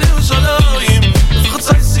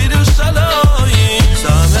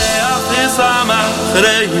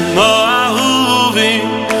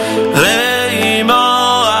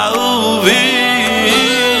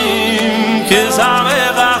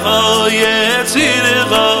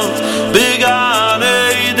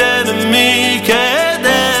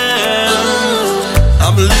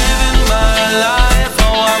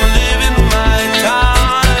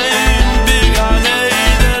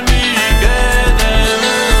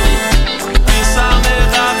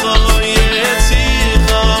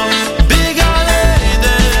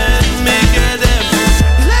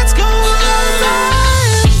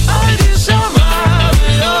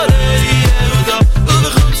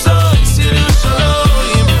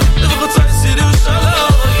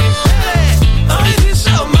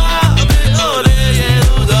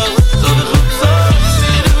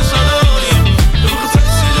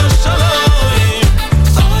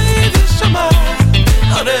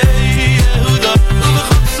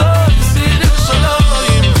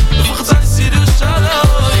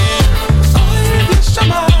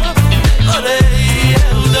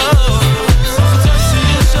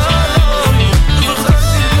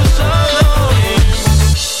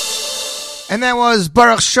was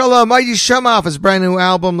Baruch Shalom, Mighty Shema off his brand new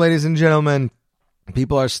album, ladies and gentlemen.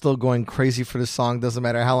 People are still going crazy for this song. Doesn't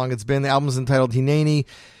matter how long it's been. The album's entitled Hineni.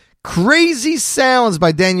 Crazy Sounds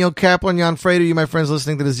by Daniel Kaplan. Jan Freder, you, my friends,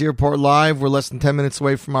 listening to the Z Report Live. We're less than 10 minutes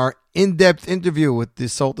away from our in-depth interview with the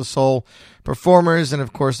Soul to Soul performers and,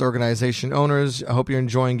 of course, the organization owners. I hope you're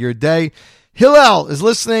enjoying your day. Hillel is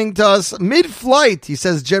listening to us mid-flight. He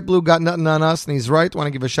says JetBlue got nothing on us, and he's right. I want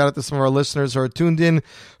to give a shout out to some of our listeners who are tuned in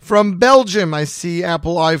from Belgium. I see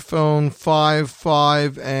Apple iPhone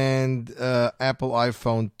 5, and Apple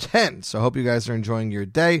iPhone 10. So I hope you guys are enjoying your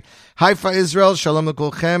day. Haifa, Israel, Shalom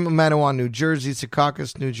Lekulchem, Manawan, New Jersey,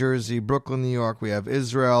 Secaucus, New Jersey, Brooklyn, New York. We have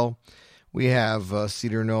Israel. We have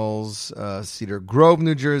Cedar Knolls, Cedar Grove,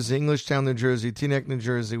 New Jersey, Englishtown, New Jersey, Teaneck, New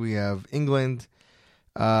Jersey. We have England.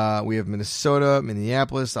 We have Minnesota,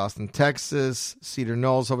 Minneapolis, Austin, Texas, Cedar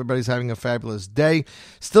Knolls. Hope everybody's having a fabulous day.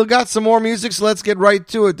 Still got some more music, so let's get right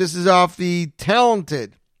to it. This is off the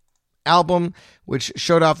Talented album, which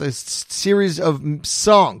showed off a series of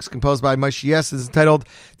songs composed by Moshe Yes. It's entitled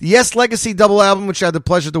The Yes Legacy Double Album, which I had the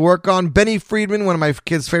pleasure to work on. Benny Friedman, one of my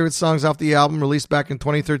kids' favorite songs off the album, released back in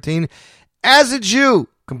 2013. As a Jew,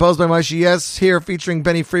 composed by Moshe Yes, here featuring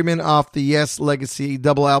Benny Friedman off the Yes Legacy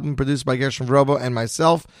Double Album, produced by Gershon Vrobo and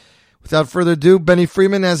myself. Without further ado, Benny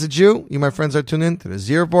Friedman, As a Jew. You, my friends, are tuned in to the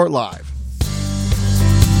Z Report Live.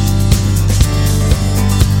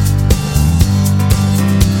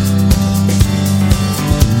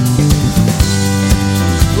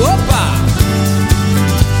 Opa!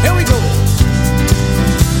 Here we go.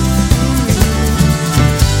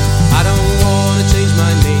 I don't want to change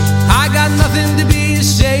my name. I got nothing to be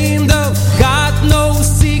ashamed of. Got no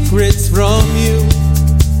secrets from you.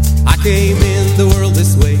 I came in the world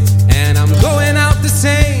this way, and I'm going out the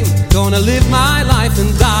same. Gonna live my life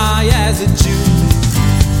and die as a Jew.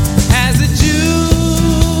 As a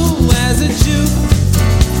Jew, as a Jew.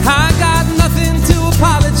 I got nothing to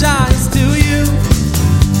apologize to you.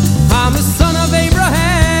 I'm the son of Abraham.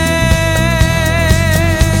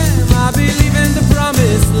 I believe in the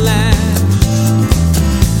promised land.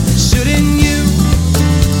 Shouldn't you?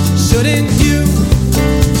 Shouldn't you?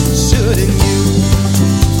 Shouldn't you?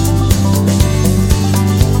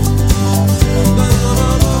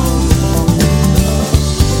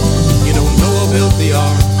 You don't know who built the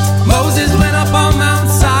ark. Moses went up on Mount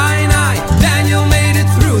Sinai. Daniel made it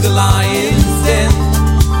through the lion's den.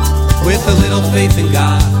 With a little faith in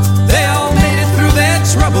God, they all made it through their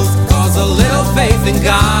troubles. Cause a little faith in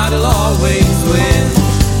God will always win.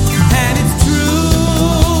 And it's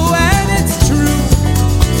true, and it's true.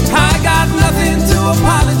 I got nothing to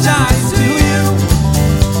apologize to you.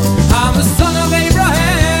 I'm the son of Abraham.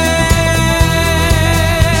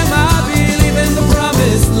 I believe in the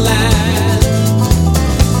promised land.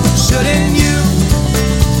 Shouldn't you?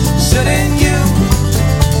 Shouldn't you?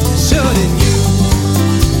 Shouldn't you?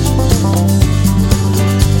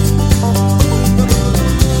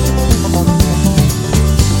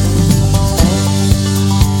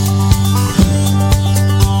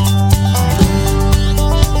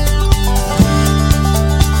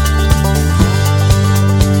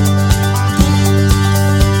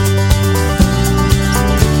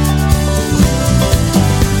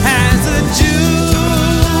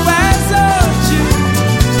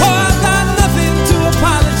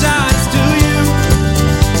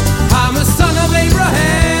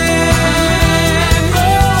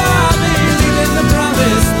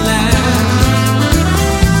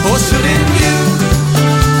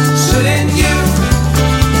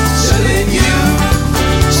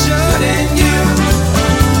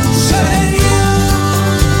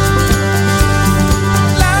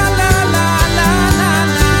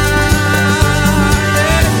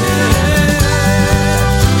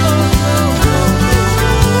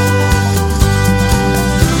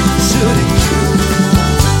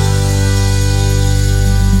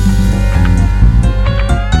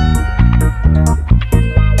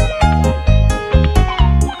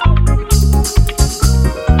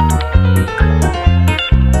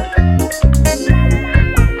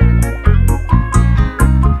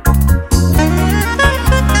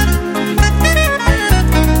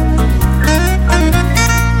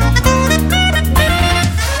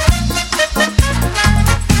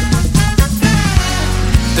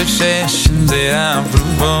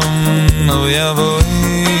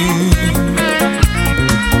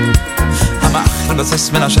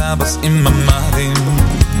 Min Shabbos im Madim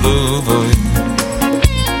Luvoy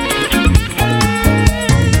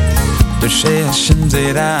Du she'ashin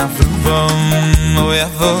zera Vruvom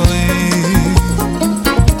Oyavoy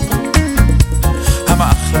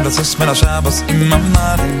Hamachim Das ist Min Shabbos im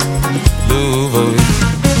Madim Luvoy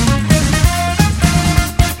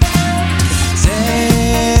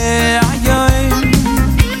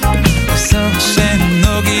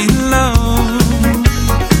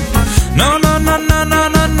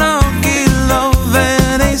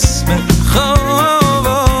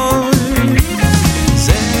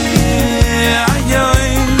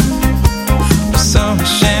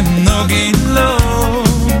gilo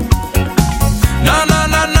no no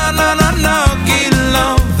no no no no no gilo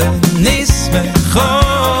ונסמכו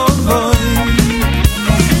בוי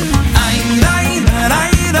ay ay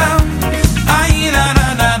ay ay ay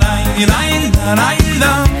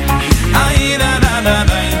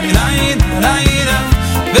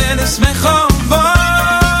ונשמחו בו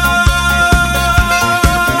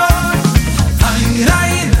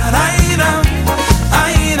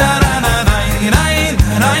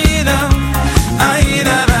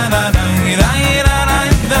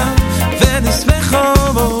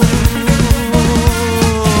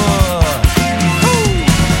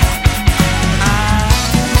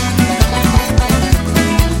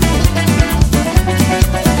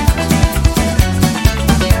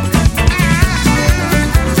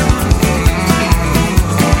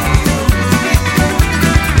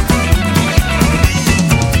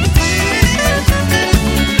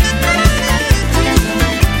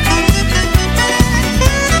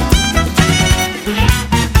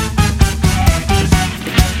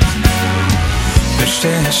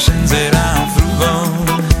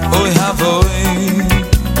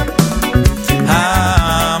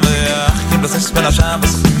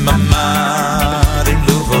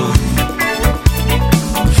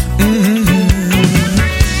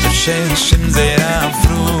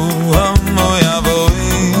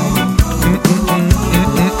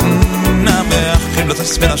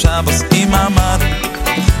Spin a Shabbos in my mouth,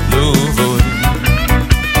 Louvoy.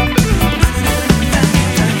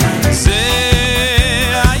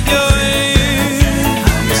 Say ayoy,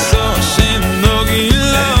 so shem no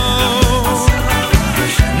gilo.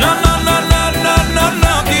 No no no no no no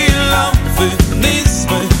no gilo. Finis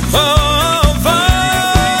me hovay.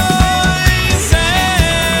 Say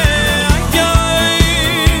ayoy,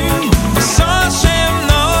 so shem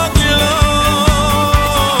no gilo.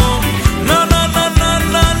 No no no no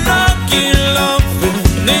no no gilo.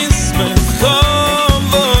 Finis me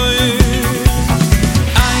hovay.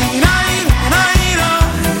 Ay ay ay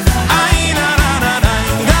ay na na na na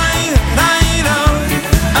ay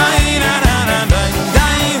na na na na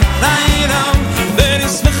ay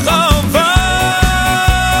Finis me hovay.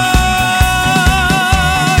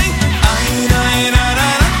 Ay na na na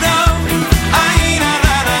na ay na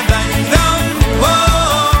na na na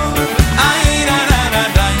oh ay na na na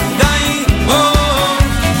na oh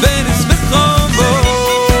Finis me hovay.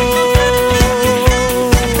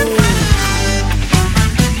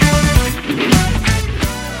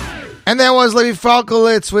 And that was Levi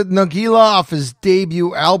Falkowitz with Nagila off his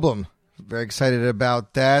debut album. Very excited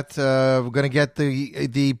about that. We're going to get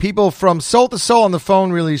the people from Soul to Soul on the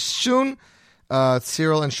phone really soon.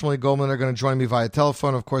 Cyril and Shmuley Goldman are going to join me via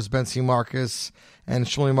telephone. Of course, Bentzi Marcus and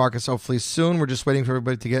Shmuley Marcus hopefully soon. We're just waiting for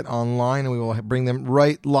everybody to get online, and we will bring them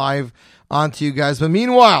right live onto you guys. But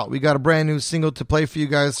meanwhile, we got a brand new single to play for you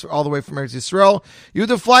guys all the way from Eretz Yisrael.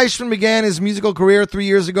 Yehuda Fleischman began his musical career 3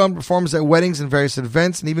 years ago and performs at weddings and various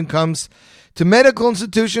events, and even comes to medical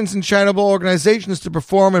institutions and charitable organizations to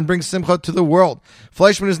perform and bring simcha to the world.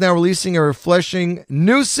 Fleischman is now releasing a refreshing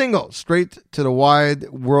new single straight to the wide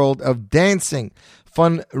world of dancing.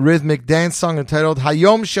 Fun rhythmic dance song entitled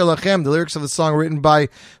Hayom Shelachem. The lyrics of the song written by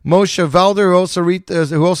Moshe Valder,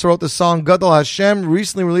 who also wrote the song Gadol Hashem,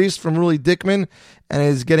 recently released from Ruli Dickman, and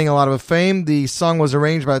is getting a lot of fame. The song was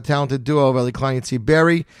arranged by the talented duo of Eli Klein and T.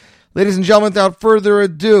 Berry. Ladies and gentlemen, without further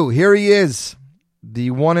ado, here he is,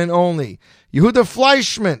 the one and only Yehuda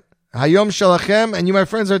Fleischman, Hayom Shelachem, and you, my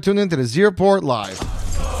friends, are tuned into the Z Report Live.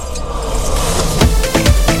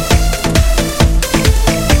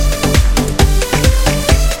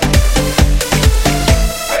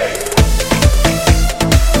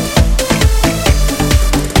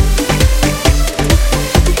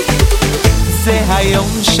 זה היום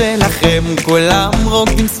שלכם, כולם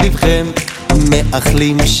רוקדים סביבכם,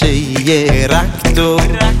 מאחלים שיהיה רק טוב.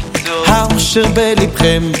 האושר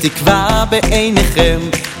בלבכם, תקווה בעיניכם,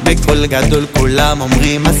 בקול גדול כולם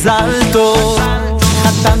אומרים מזל טוב.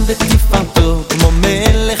 חתן בתפארתו, כמו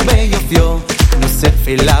מלך ביופיו, נושא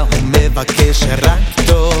תפילה ומבקש רק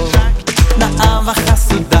טוב. נאה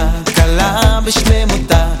וחסודה, קלה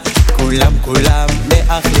בשלמותה, כולם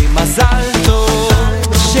מאחלים מזל טוב.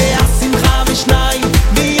 שהשמחה בשניים,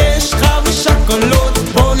 ויש 5 קולות,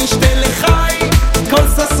 בוא נשתה לחיים, כל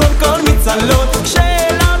ששון, כל מצלות,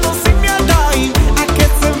 כשאלנו עושים ידיים,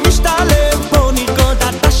 הקצב משתלב, בוא נרקוד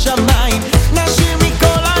עד השמיים, נשיר מכל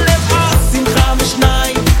הלב. השמחה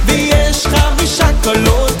בשניים, ויש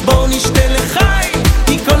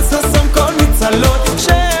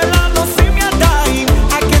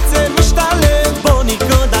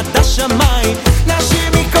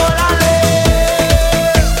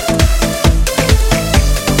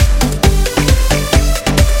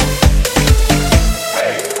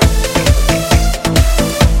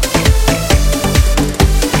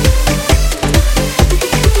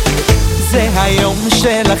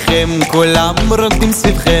לכם, כולם רוקדים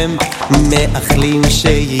סביבכם, מאחלים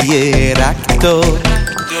שיהיה רק טוב.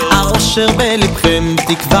 האושר בלבכם,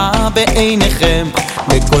 תקווה בעיניכם,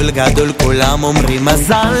 בקול גדול כולם אומרים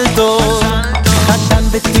מזל טוב. חתן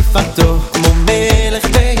בתקיפתו, כמו מלך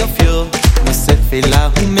ביופיו, נושא תפילה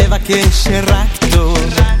הוא מבקש רק טוב.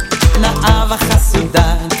 נאה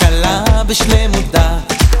וחסודה, קלה בשלמותה,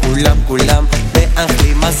 כולם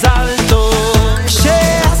מאחלים מזל טוב.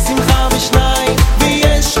 שהשמחה בשניים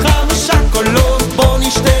ויש 5 קולות, בוא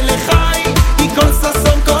נשתה לחיים מכל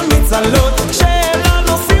ששון כל מצלות. כשאלה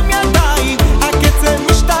נושאים ידיים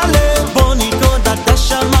הקצב משתלב, בוא נרקוד עד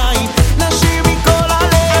השמיים נשיר מכל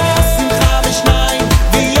הלב. השמחה בשניים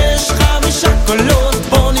ויש 5 קולות,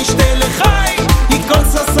 בוא נשתה לחיים מכל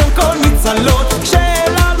ששון כל מצלות.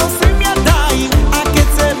 כשאלה נושאים ידיים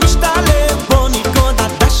הקצב משתלב, בוא נרקוד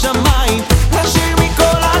עד השמיים נשיר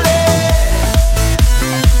מכל הלב.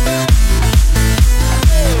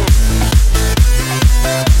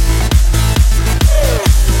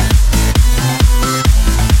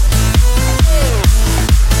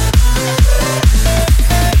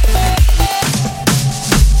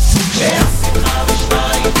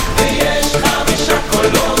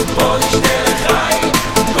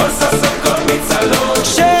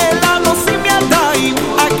 שאלה נושאים ידיים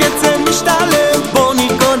הקצב משתלב, בוא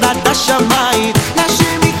נרקוד עד השמיים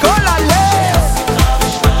נשיר מכל הלב.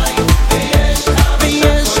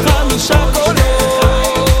 ויש 5 קולות,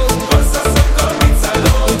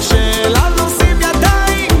 שאלה נושאים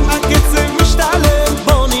ידיים הקצב משתלב,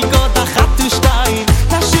 בוא נרקוד 1 ו2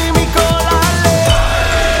 נשיר מכל הלב.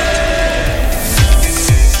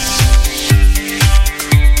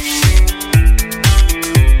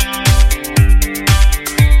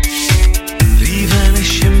 Liebe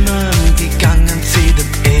Schimmer gegangen zu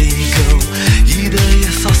dem Ego, jeder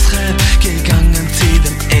ist aus Reb gegangen zu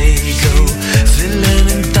dem Ego, Willen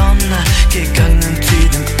in Donner gegangen zu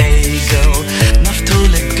dem Ego,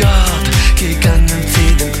 Naftule Gott gegangen zu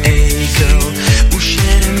dem Ego,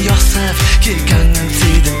 Usher Yosef gegangen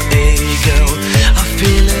zu dem Ego, a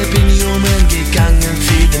viele Binyomen gegangen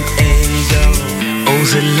zu dem Ego.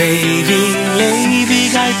 Ose Levi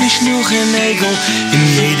geht nicht nur in Ego, in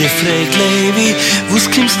jede fragt Levi, wo's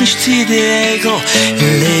kommst nicht zu der Ego?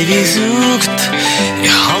 Levi sucht,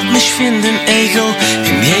 halt mich von dem Ego,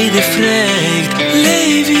 in jede fragt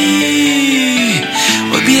Levi,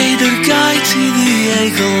 ob jeder geht zu der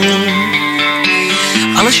Ego.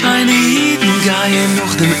 Alle scheine Jiden gehen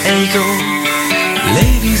noch dem Ego.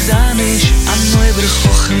 Levi sah nicht, an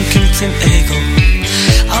Neuberkochen kommt zum Ego.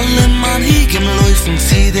 Alle Manhigen laufen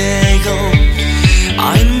zu der Ego.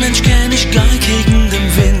 Ein Mensch kenn ich gar gegen den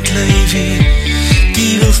Wind, Levi.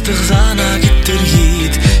 Die willst doch sein, gibt der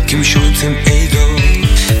Jid, komm schon zum Ego.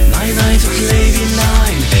 Nein, sag Levi,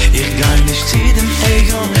 nein, ich geh nicht zu dem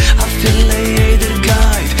Ego. A viele jeder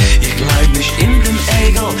geht, ich bleib nicht in dem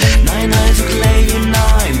Ego. Nein, sag Levi,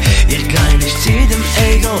 nein, ich geh nicht zu dem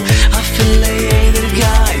Ego. A viele jeder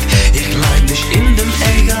geht, ich bleib nicht in dem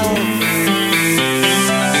Ego.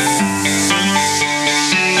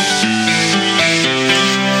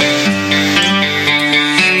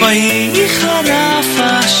 Vayicharaf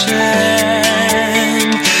Hashem,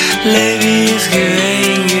 Levi is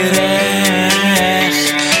gewein gerecht,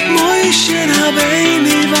 Moshe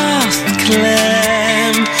Rabbeinu warst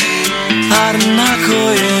klem, Arnako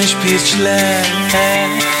spielt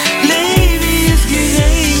schlecht. Levi is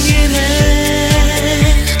gewein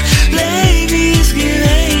gerecht, Levi is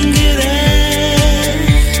gewein gerecht,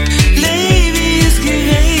 Levi is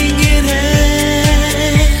gewein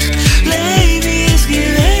gerecht, Levi is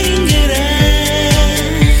gewein gerecht.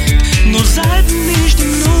 Nur seid nicht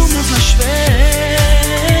im Nummer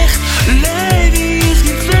verschwächt, Levi is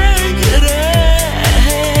gewein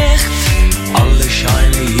gerecht. Alle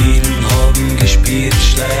scheine Jiden haben gespielt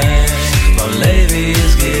schlecht, weil Levi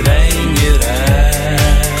is gewein gerecht.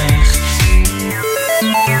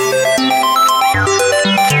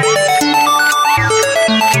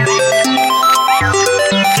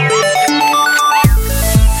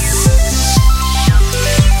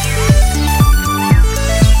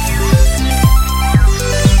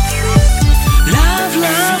 Love,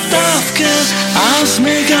 love, Dafke, als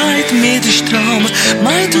mir geht mit der Strom,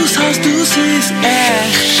 meint du's, hast du's, ist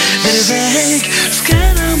echt. Der Weg, es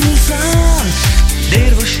kann muss sein,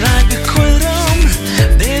 der wo schreit mit Kohlraum,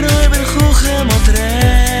 der über Kuchen und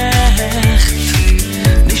recht.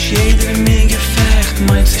 Nicht jeder mir gefecht,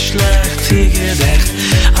 meint sie schlecht, sie gedacht.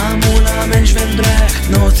 Amul a Mensch, wenn brecht,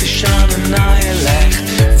 not sie schauen nahe Lecht.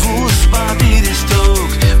 Wo's war dir ist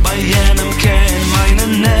Tag, bei jenem kein meine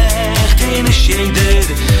Nacht. Nicht jeder,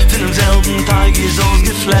 für denselben Tag ist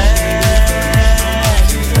ausgeflecht.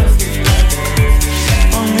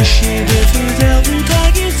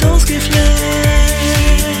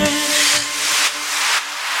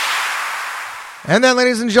 And that,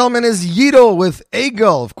 ladies and gentlemen, is Yidel with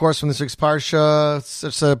Egel, of course, from this week's Parsha.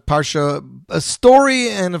 It's a Parsha, a story,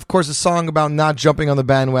 and of course a song about not jumping on the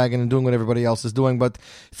bandwagon and doing what everybody else is doing. But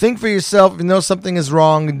think for yourself. If you know something is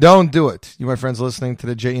wrong, don't do it. You, my friends, listening to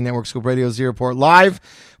the JE Network Scoop Radio Z Report Live.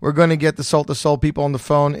 We're going to get the Soul to Soul people on the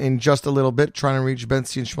phone in just a little bit, trying to reach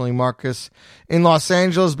Betsy and Shmuley Marcus in Los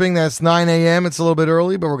Angeles. Being that it's 9 a.m., it's a little bit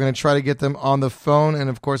early, but we're going to try to get them on the phone. And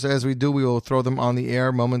of course, as we do, we will throw them on the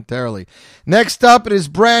air momentarily. Next up, it is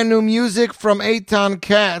brand new music from Eitan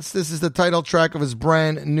Katz. This is the title track of his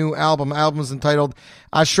brand new album. The album is entitled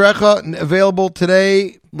Ashrecha, available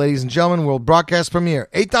today. Ladies and gentlemen, world broadcast premiere.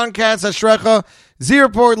 Eitan Katz, Ashrecha, Z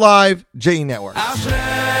Report Live, JE Network.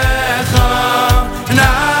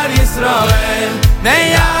 Nar Yisrael,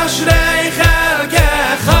 nei ashrei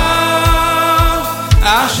chelkecha,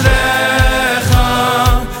 ashrecha.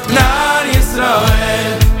 Nar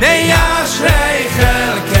Yisrael, nei ashrei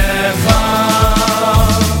chelkecha.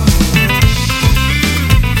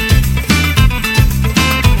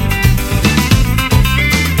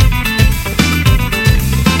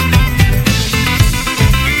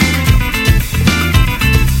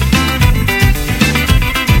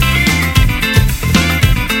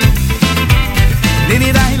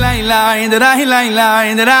 Da da la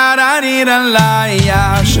la da da da di da la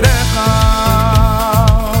ya shrecha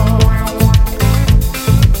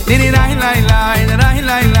di di la la da da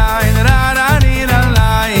la la da da di da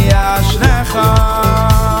la ya shrecha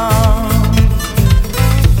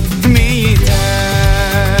mi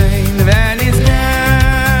tein wenn is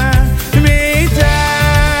mi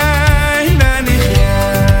tein wenn ich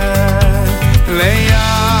le ya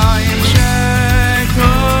im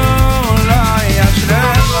sheko la ya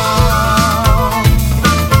shrecha.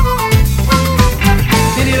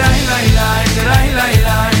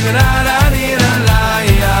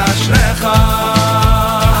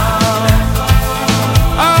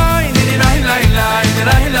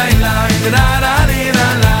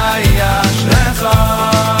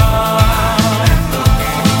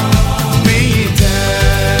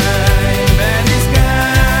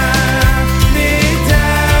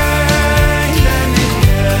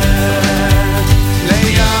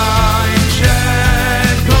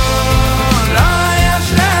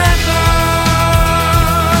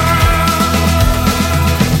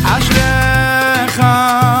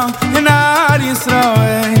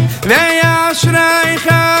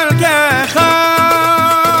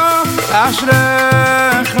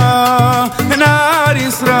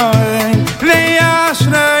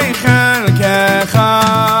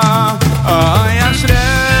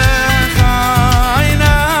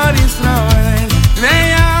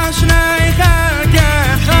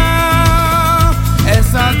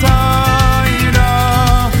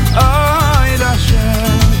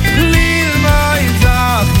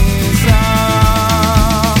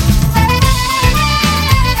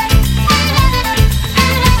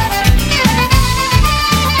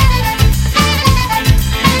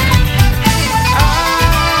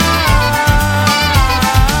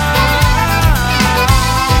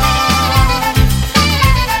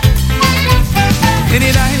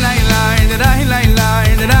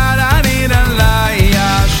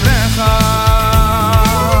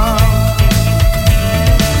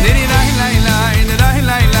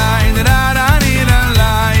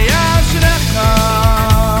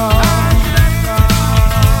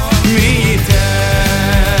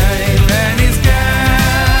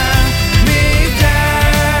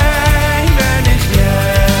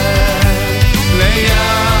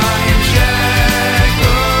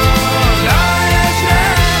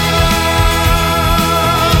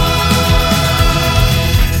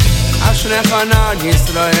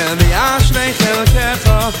 Yisrael v'yashrei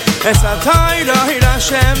chelkecha es ha'tayra hir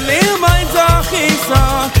Hashem l'ilmay zachisa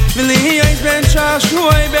v'liyos ben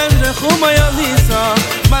shashuay ben rechumay alisa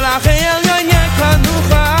malachei elyon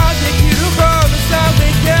yekanucha yekirucha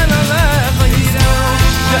v'saviken alecha yisra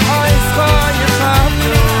v'ayischa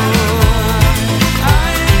yechavnu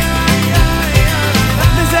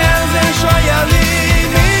v'zel ze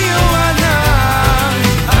shoyalim miyuana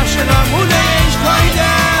asher amulei ish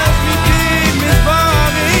koydeh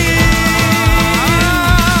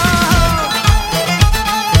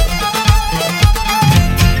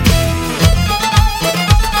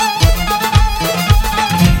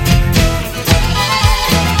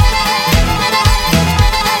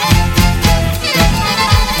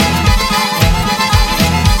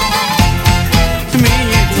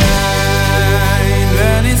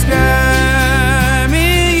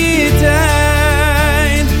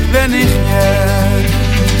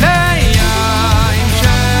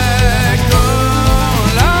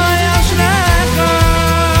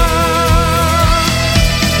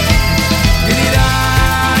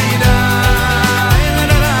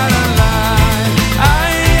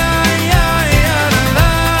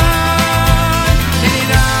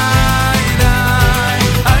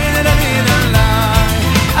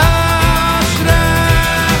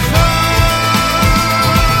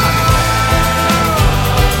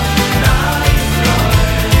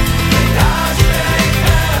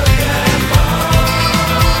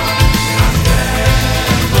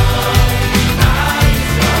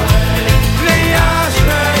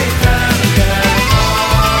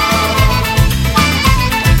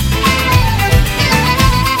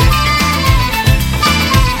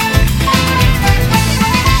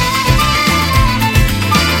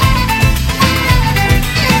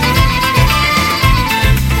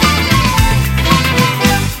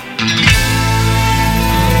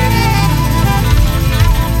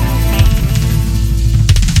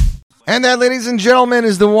And that, ladies and gentlemen,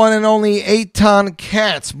 is the one and only Eitan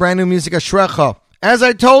Katz, brand new music Ashrecha. As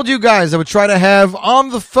I told you guys, I would try to have on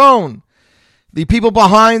the phone the people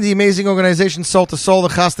behind the amazing organization Soul to Soul, the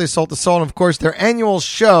Chaste Soul to Soul, and of course their annual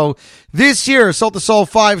show this year, Soul to Soul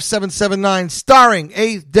 5779, starring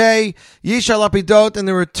 8th Day, Yisha Lapidot, and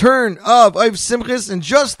the return of Oiv Simchis, and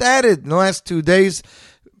just added in the last 2 days,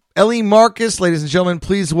 Eli Marcus. Ladies and gentlemen,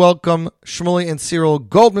 please welcome Shmuley and Cyril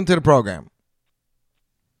Goldman to the program.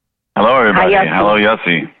 Hello, everybody. Hi, Yossi. Hello,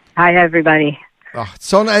 Yossi. Hi, everybody. Oh,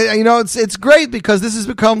 so it's great because this has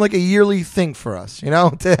become like a yearly thing for us,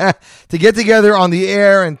 to get together on the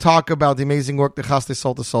air and talk about the amazing work that Chaste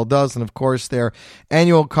Soul to Soul does, and of course their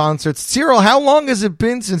annual concerts. Cyril, how long has it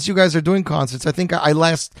been since you guys are doing concerts? I think I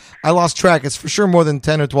lost track. It's for sure more than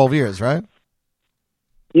 10 or 12 years, right?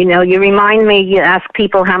 You remind me. You ask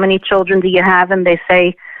people how many children do you have, and they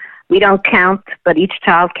say we don't count, but each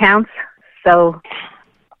child counts. So,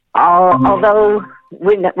 although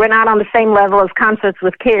we're not on the same level as concerts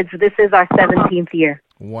with kids, this is our 17th year.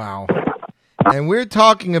 Wow. And we're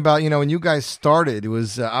talking about, when you guys started, it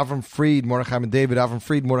was Avram Fried, Mordechai Ben David, Avram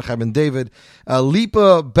Fried, Mordechai Ben David,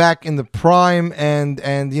 Lipa back in the prime,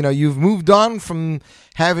 and you've moved on from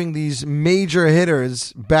having these major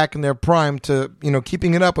hitters back in their prime to,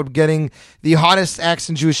 keeping it up with getting the hottest acts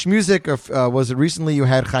in Jewish music. Was it recently you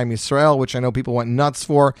had Chaim Yisrael, which I know people went nuts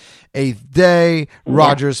for, 8th Day,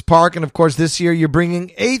 Rogers Park, and of course this year you're bringing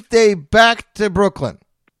 8th Day back to Brooklyn.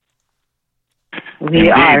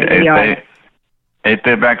 We are. 8th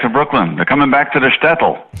Day back to Brooklyn. They're coming back to the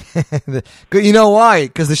shtetl. You know why?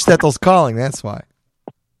 Because the shtetl's calling. That's why.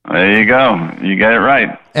 There you go. You get it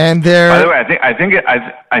right. And by the way, I think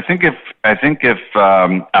if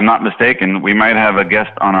I'm not mistaken, we might have a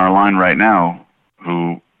guest on our line right now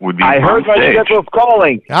who would be. I heard my shtetl's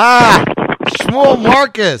calling. Shmuel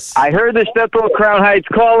Marcus. I heard the shtetl Crown Heights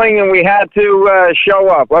calling, and we had to show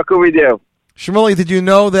up. What could we do? Shmuley, did you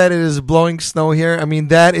know that it is blowing snow here? I mean,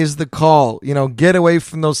 that is the call. Get away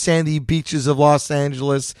from those sandy beaches of Los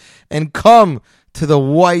Angeles and come to the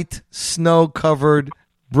white, snow-covered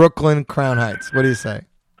Brooklyn Crown Heights. What do you say?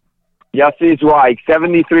 Yossi's right.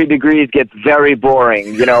 73 degrees gets very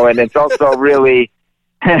boring, and it's also really...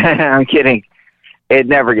 I'm kidding. It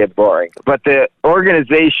never gets boring. But the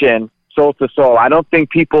organization, Soul to Soul, I don't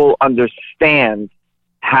think people understand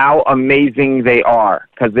how amazing they are,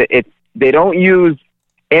 because they don't use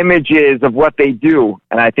images of what they do,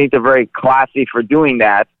 and I think they're very classy for doing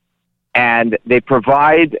that. And they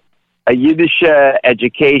provide a Yiddish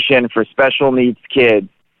education for special needs kids,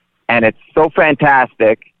 and it's so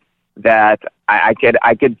fantastic that I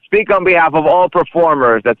could speak on behalf of all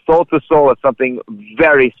performers that Soul to Soul is something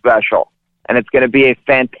very special, and it's going to be a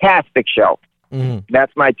fantastic show. Mm-hmm.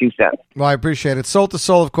 That's my 2 cents. Well, I appreciate it. Soul to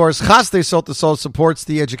Soul, of course. Chaste Soul to Soul supports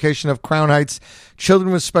the education of Crown Heights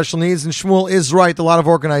children with special needs. And Shmuel is right. A lot of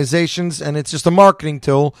organizations, and it's just a marketing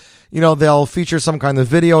tool. They'll feature some kind of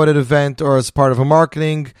video at an event or as part of a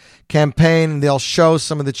marketing campaign, and they'll show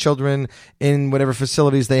some of the children in whatever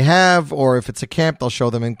facilities they have, or if it's a camp, they'll show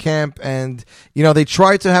them in camp. And, they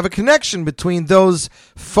try to have a connection between those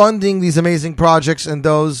funding these amazing projects and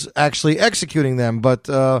those actually executing them. But,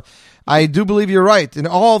 I do believe you're right. In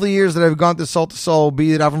all the years that I've gone to Soul,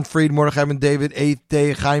 be it Avram Fried, Mordechai Ben David, 8th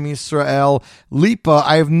Day, Chaim Yisrael, Lipa,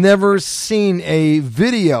 I have never seen a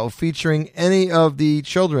video featuring any of the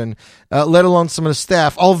children, let alone some of the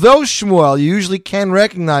staff. Although, Shmuel, you usually can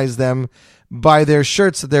recognize them by their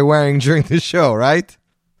shirts that they're wearing during the show, right?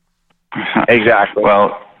 Exactly.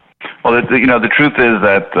 Well, the truth is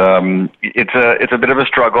that it's a bit of a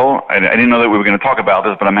struggle. I didn't know that we were going to talk about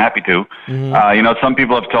this, but I'm happy to. Mm-hmm. Some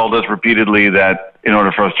people have told us repeatedly that in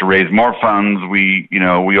order for us to raise more funds, we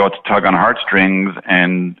ought to tug on heartstrings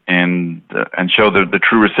and show the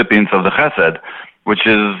true recipients of the Chesed, which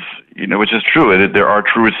is true. There are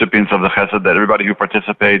true recipients of the Chesed, that everybody who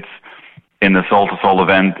participates in the Soul to Soul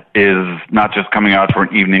event is not just coming out for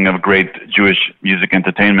an evening of great Jewish music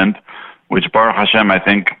entertainment, which Baruch Hashem, I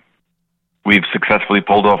think, we've successfully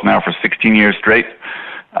pulled off now for 16 years straight.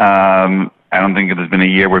 I don't think there's been a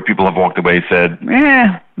year where people have walked away and said,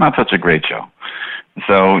 not such a great show.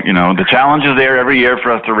 So, the challenge is there every year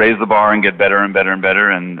for us to raise the bar and get better and better and better.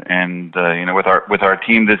 And with our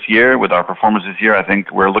team this year, with our performers this year, I think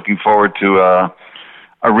we're looking forward to a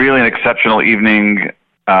really exceptional evening.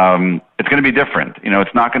 It's going to be different.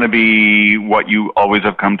 It's not going to be what you always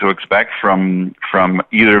have come to expect from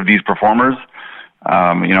either of these performers. What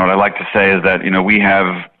I like to say is that, we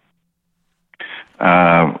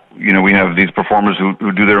have these performers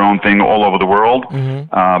who do their own thing all over the world.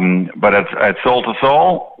 Mm-hmm. But at Soul to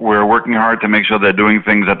Soul, we're working hard to make sure they're doing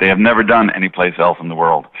things that they have never done anyplace else in the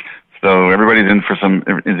world. So everybody's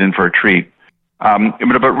is in for a treat.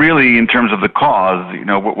 But really, in terms of the cause,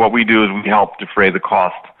 what we do is we help defray the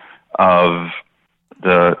cost of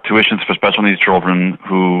the tuitions for special needs children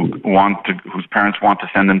whose parents want to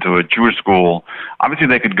send them to a Jewish school. Obviously,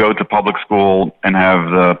 they could go to public school and have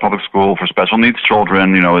the public school for special needs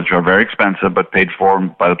children, which are very expensive but paid for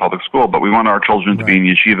by the public school. But we want our children to be in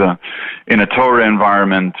yeshiva, in a Torah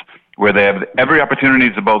environment where they have every opportunity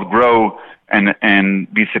to both grow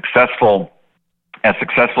and be successful as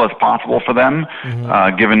possible for them,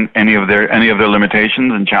 given any of their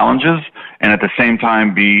limitations and challenges, and at the same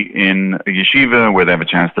time be in a yeshiva where they have a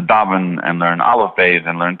chance to daven and learn Aleph Beis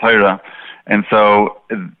and learn Torah. And so,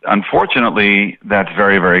 unfortunately, that's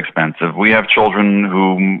very, very expensive. We have children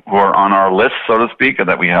who are on our list, so to speak,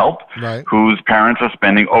 that we help, whose parents are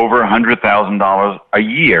spending over $100,000 a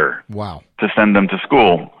year to send them to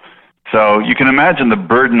school. So you can imagine the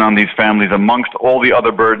burden on these families amongst all the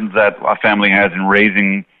other burdens that a family has in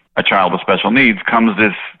raising a child with special needs comes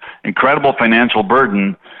this incredible financial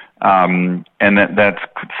burden, and that's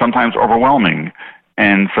sometimes overwhelming.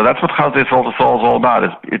 And so that's what Chasdei Soul to Soul is all about.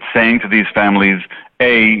 It's saying to these families,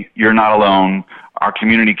 A, you're not alone. Our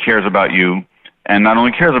community cares about you. And not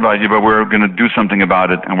only cares about you, but we're going to do something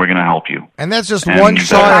about it, and we're going to help you. And that's just one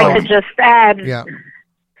child. If I could just add... Yeah.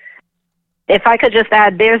 If I could just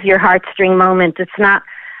add, there's your heartstring moment. It's not,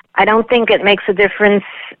 I don't think it makes a difference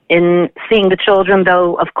in seeing the children,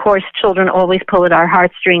 though, of course, children always pull at our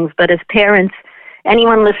heartstrings. But as parents,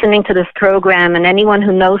 anyone listening to this program and anyone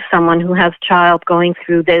who knows someone who has a child going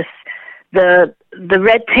through this, the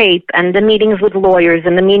red tape and the meetings with lawyers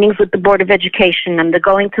and the meetings with the Board of Education and the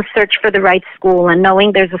going to search for the right school and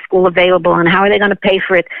knowing there's a school available and how are they going to pay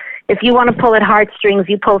for it. If you want to pull at heartstrings,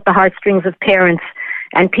 you pull at the heartstrings of parents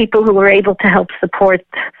and people who are able to help support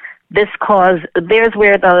this cause. There's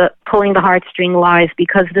where the pulling the heartstring lies,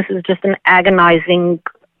 because this is just an agonizing,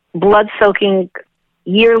 blood-soaking,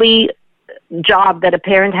 yearly job that a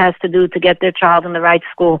parent has to do to get their child in the right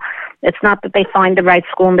school. It's not that they find the right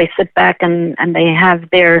school and they sit back and they have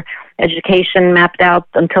their education mapped out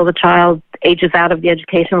until the child ages out of the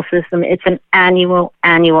educational system. It's an annual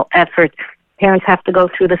effort. Parents have to go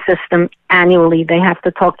through the system annually. They have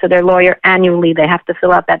to talk to their lawyer annually. They have to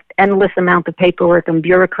fill out that endless amount of paperwork and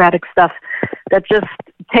bureaucratic stuff that just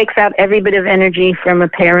takes out every bit of energy from a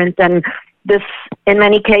parent. And this, in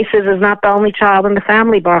many cases, is not the only child in the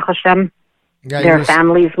family, Baruch Hashem. There are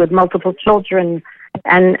families with multiple children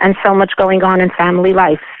and so much going on in family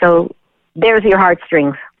life. So there's your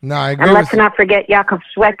heartstrings. No, I agree. And let's not forget Yaakov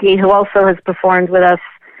Shweki, who also has performed with us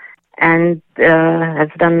and has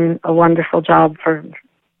done a wonderful job for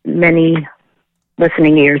many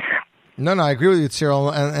listening ears. No, I agree with you, Cyril.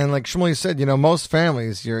 And like Shmuley said, most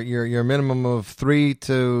families, your minimum of 3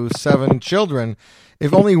 to 7 children,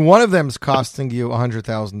 if only one of them is costing you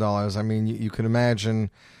 $100,000, I mean, you can imagine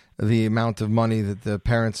the amount of money that the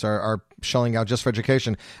parents are shelling out just for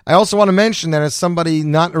education. I also want to mention that as somebody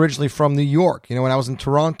not originally from New York, when I was in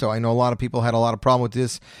Toronto, I know a lot of people had a lot of problem with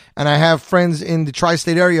this, and I have friends in the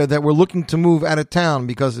tri-state area that were looking to move out of town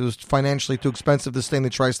because it was financially too expensive to stay in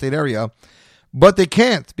the tri-state area. But they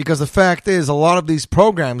can't, because the fact is a lot of these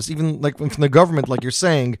programs, even like from the government, like you're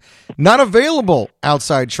saying, not available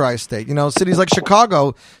outside tri-state. Cities like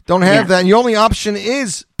Chicago don't have that, and your only option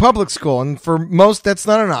is public school. And for most, that's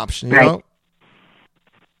not an option, you know?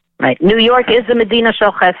 Right. New York is the Medina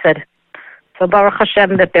Shel Chesed. So Baruch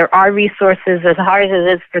Hashem that there are resources, as hard as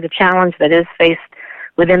it is for the challenge that is faced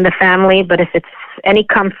within the family. But if it's any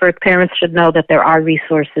comfort, parents should know that there are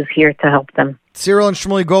resources here to help them. Cyril and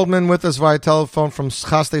Shmuley Goldman with us via telephone from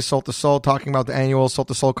Chasdei Soul to Soul, talking about the annual Soul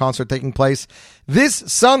to Soul concert taking place this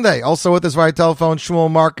Sunday. Also with us via telephone,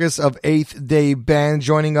 Shmuel Marcus of Eighth Day Band,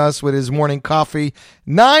 joining us with his morning coffee,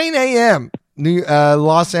 9 a.m.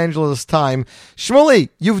 Los Angeles time. Shmuley,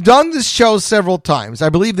 you've done this show several times. I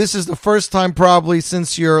believe this is the first time probably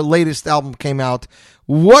since your latest album came out.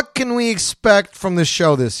 What can we expect from the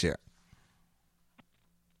show this year?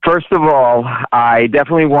 First of all, I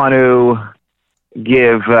definitely want to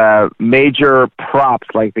give major props,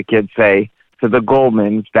 like the kids say, to the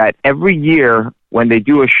Goldmans, that every year when they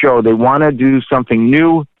do a show, they want to do something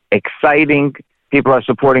new, exciting. People are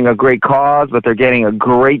supporting a great cause, but they're getting a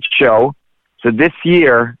great show. So this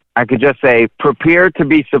year, I could just say, prepare to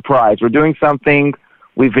be surprised. We're doing something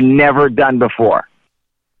we've never done before.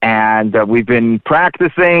 And we've been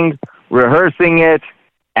practicing, rehearsing it,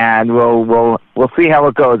 and we'll see how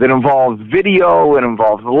it goes. It involves video, it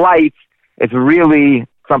involves lights. It's really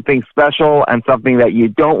something special and something that you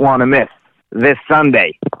don't want to miss this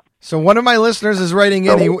Sunday. So one of my listeners is writing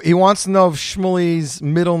in. He wants to know if Shmuley's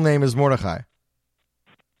middle name is Mordechai.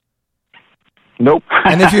 Nope.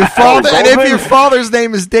 And if your father's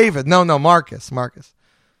name is David, no, Marcus.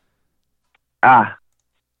 Ah.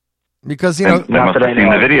 Because They must have seen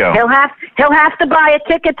the video. He'll have to buy a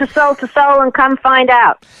ticket to Soul and come find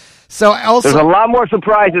out. So also, there's a lot more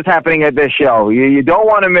surprises happening at this show. You don't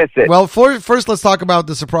want to miss it. Well, first let's talk about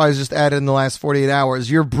the surprise just added in the last 48 hours.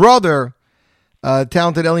 Your brother,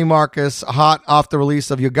 talented Eli Marcus, hot off the release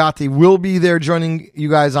of Yogati, will be there joining you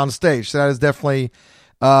guys on stage. So that is definitely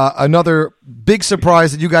another big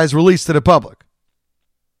surprise that you guys released to the public.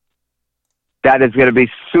 That is going to be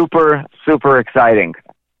super, super exciting.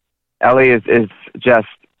 Eli is just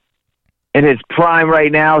in his prime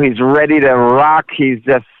right now. He's ready to rock. He's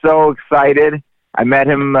just so excited. I met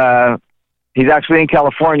him. He's actually in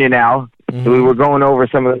California now. So we were going over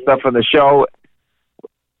some of the stuff for the show.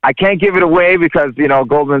 I can't give it away because,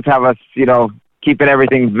 Goldman's have us, keeping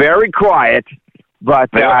everything very quiet. But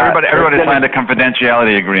everybody signed a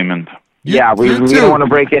confidentiality agreement. Yeah, we don't want to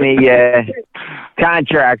break any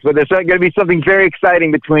contracts. But there's going to be something very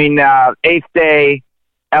exciting between Eighth Day,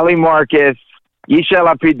 Eli Marcus, Yishai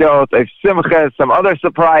Lapidot, Simcha, some other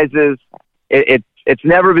surprises. It's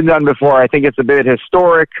never been done before. I think it's a bit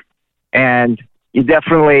historic, and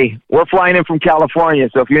we're flying in from California,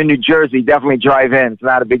 so if you're in New Jersey, definitely drive in. It's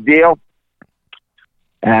not a big deal.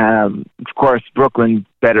 Of course, Brooklyn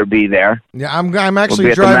better be there. Yeah, I'm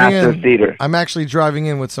actually driving in. Theater. I'm actually driving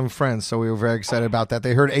in with some friends, so we were very excited about that.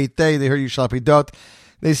 They heard Eighth Day, they heard Yishai Lapidot.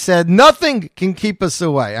 They said nothing can keep us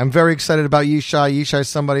away. I'm very excited about Yishai. Yishai is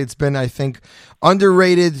somebody that's been, I think,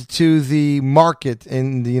 underrated to the market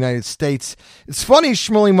in the United States. It's funny,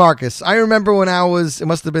 Shmuley Marcus. I remember when it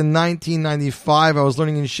must have been 1995, I was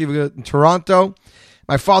learning in Yeshiva in Toronto.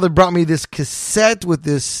 My father brought me this cassette with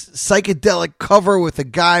this psychedelic cover with a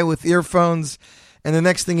guy with earphones. And the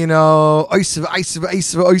next thing you know, the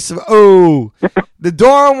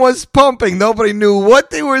dorm was pumping. Nobody knew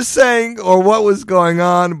what they were saying or what was going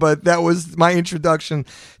on, but that was my introduction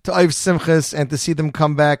to Iv Simchas, and to see them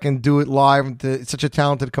come back and do it live. And such a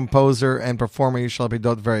talented composer and performer, Yishai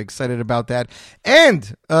Lapidot, very excited about that.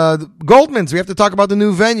 And Goldman's, we have to talk about the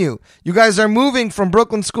new venue. You guys are moving from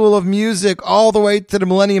Brooklyn School of Music all the way to the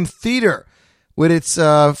Millennium Theater with its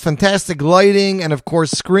fantastic lighting and, of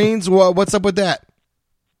course, screens. What's up with that?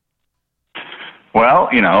 Well,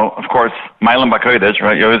 of course, Milan Bakoides,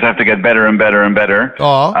 right? You always have to get better and better and better.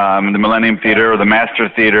 The Millennium Theater or the Master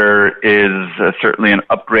Theater is certainly an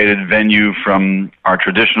upgraded venue from our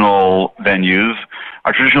traditional venues.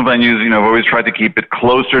 Our traditional venues, we've always tried to keep it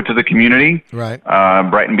closer to the community. Right.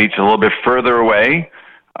 Brighton Beach is a little bit further away.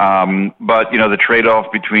 But, the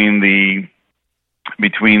trade-off between the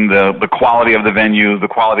quality of the venue, the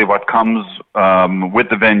quality of what comes with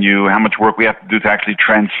the venue, how much work we have to do to actually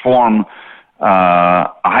transform a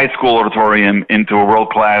high school auditorium into a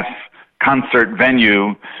world-class concert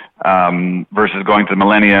venue versus going to the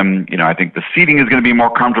Millennium. I think the seating is going to be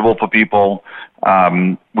more comfortable for people.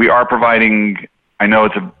 We are providing, I know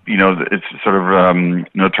it's sort of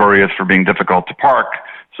notorious for being difficult to park,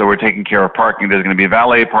 so we're taking care of parking. There's going to be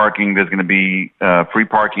valet parking. There's going to be free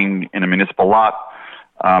parking in a municipal lot.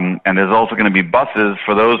 And there's also going to be buses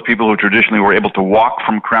for those people who traditionally were able to walk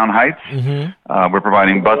from Crown Heights. Mm-hmm. We're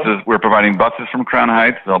providing buses. We're providing buses from Crown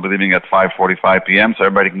Heights. They'll be leaving at 5:45 p.m. so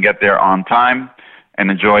everybody can get there on time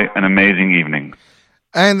and enjoy an amazing evening.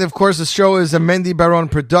 And of course, the show is a Mendy Baron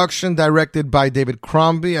production, directed by David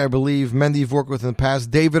Crombie. I believe Mendy you've worked with in the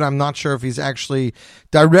past. David, I'm not sure if he's actually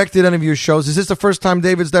directed any of your shows. Is this the first time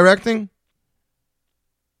David's directing?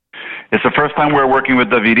 It's the first time we're working with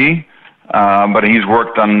Davidi. But he's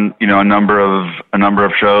worked on, a number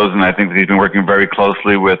of shows, and I think that he's been working very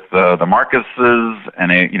closely with the Marcuses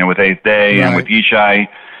and with Eighth Day and with Yishai,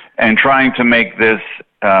 and trying to make this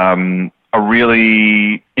a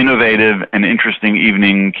really innovative and interesting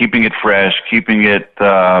evening, keeping it fresh, keeping it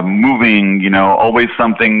moving. Always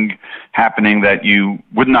something happening that you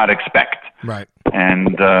would not expect. Right.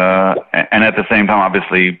 And at the same time,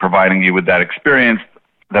 obviously, providing you with that experience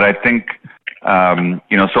that I think.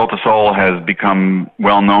 Soul to Soul has become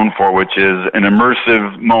well known for, which is an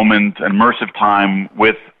immersive moment, an immersive time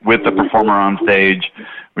with the performer on stage.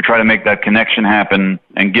 We try to make that connection happen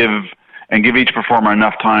and give each performer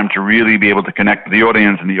enough time to really be able to connect with the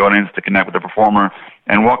audience and the audience to connect with the performer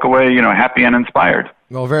and walk away, happy and inspired.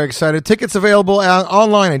 Well, very excited. Tickets available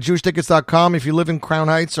online at jewishtickets.com. If you live in Crown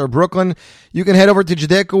Heights or Brooklyn, you can head over to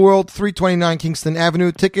Judaica World, 329 Kingston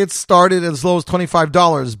Avenue. Tickets started as low as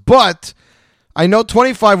 $25, but I know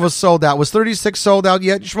 25 was sold out. Was 36 sold out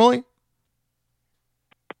yet, Shmuley?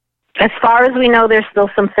 As far as we know, there's still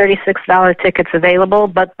some $36 tickets available,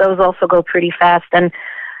 but those also go pretty fast. And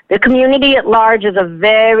The community at large is a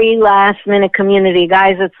very last-minute community.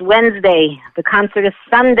 Guys, it's Wednesday. The concert is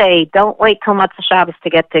Sunday. Don't wait till Matzah Shabbos to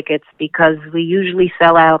get tickets because we usually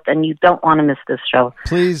sell out and you don't want to miss this show.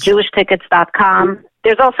 Please. JewishTickets.com.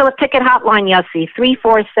 There's also a ticket hotline, Yossi,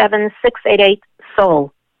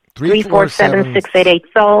 347-688-SOUL.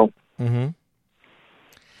 347-688-SOUL. Mm-hmm.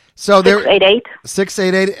 So there 688?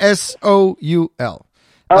 688 SOUL.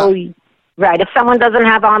 Right. If someone doesn't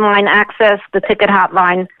have online access, the ticket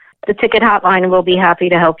hotline will be happy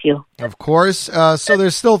to help you. Of course. So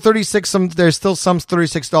there's still some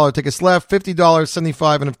 $36 tickets left, $50,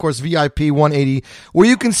 $75, and of course VIP $180, where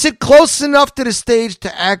you can sit close enough to the stage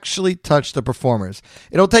to actually touch the performers.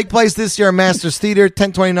 It'll take place this year at Masters Theater,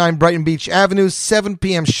 1029 Brighton Beach Avenue, 7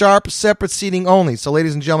 p.m. sharp, separate seating only. So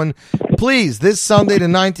ladies and gentlemen, please, this Sunday, the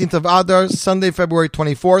 19th of Adar, Sunday, February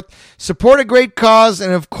 24th, support a great cause,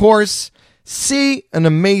 and of course, see an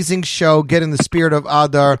amazing show, get in the spirit of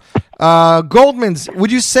Adar. Goldman's,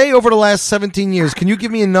 would you say over the last 17 years, can you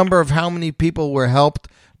give me a number of how many people were helped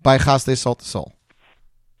by Chasdei Soul to Soul?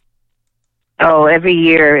 Oh, every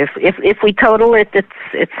year. If we total it,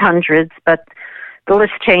 it's hundreds, but the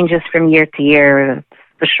list changes from year to year.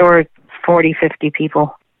 For sure, 40, 50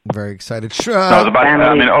 people. Very excited. Sure. No,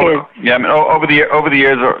 over the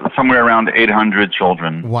years, somewhere around 800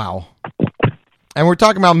 children. Wow. And we're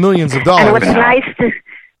talking about millions of dollars. And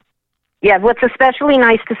what's especially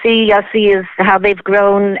nice to see, Yossi, is how they've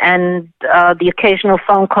grown and the occasional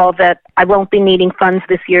phone call that I won't be needing funds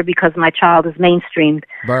this year because my child is mainstreamed.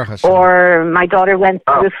 Or my daughter went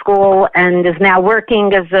to the school and is now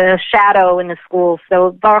working as a shadow in the school.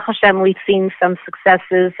 So Baruch Hashem, we've seen some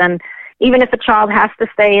successes. And even if a child has to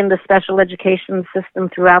stay in the special education system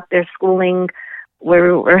throughout their schooling,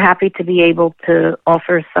 we're happy to be able to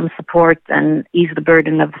offer some support and ease the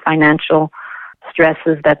burden of the financial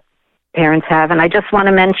stresses that parents have. And I just want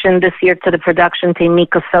to mention this year to the production team,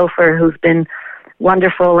 Mika Sofer, who's been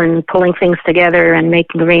wonderful in pulling things together and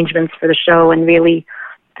making arrangements for the show and really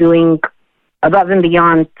doing above and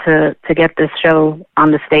beyond to get this show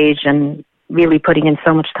on the stage and really putting in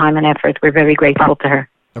so much time and effort. We're very grateful to her.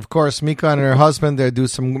 Of course, Mika and her husband, they do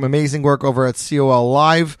some amazing work over at COL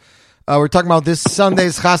Live. We're talking about this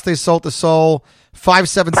Sunday's Chasdei Soul to Soul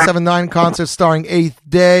 5779 concert starring 8th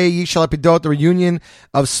Day, Yishal Epidot, the reunion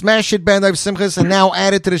of Smash Hit Band of Simchas, and now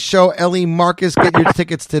added to the show, Ellie Marcus. Get your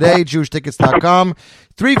tickets today, JewishTickets.com,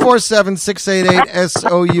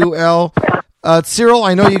 347-688-SOUL. Cyril,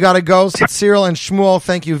 I know you got to go. So Cyril and Shmuel,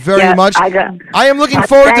 thank you very much. I am looking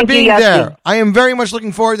forward to being there. I am very much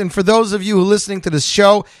looking forward. And for those of you who are listening to this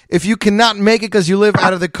show, if you cannot make it because you live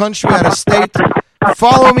out of the country, out of state,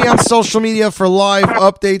 follow me on social media for live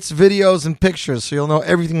updates, videos, and pictures so you'll know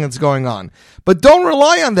everything that's going on. But don't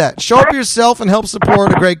rely on that. Show up yourself and help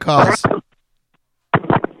support a great cause.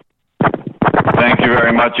 Thank you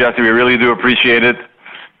very much, Jesse. We really do appreciate it.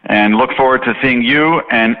 And look forward to seeing you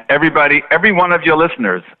and everybody, every one of your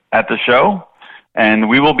listeners at the show. And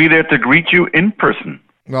we will be there to greet you in person.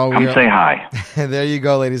 Come say hi. There you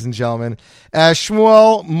go, ladies and gentlemen.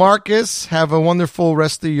 Shmuel, Marcus, have a wonderful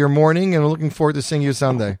rest of your morning, and we're looking forward to seeing you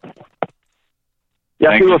Sunday.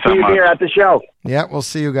 Yeah, we'll see you here at the show. Yeah, we'll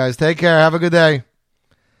see you guys. Take care. Have a good day.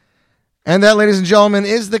 And that, ladies and gentlemen,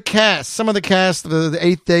 is the cast. Some of the cast of the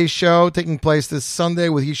 8th Day show taking place this Sunday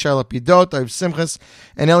with Yishai Lapidot, Iv Simchas,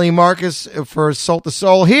 and Ellie Marcus for Soul to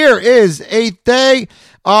Soul. Here is 8th Day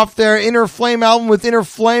off their Inner Flame album with Inner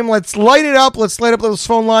Flame. Let's light it up. Let's light up those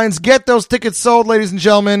phone lines. Get those tickets sold, ladies and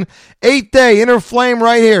gentlemen. 8th Day, Inner Flame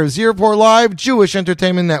right here. Zierport Live, Jewish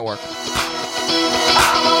Entertainment Network.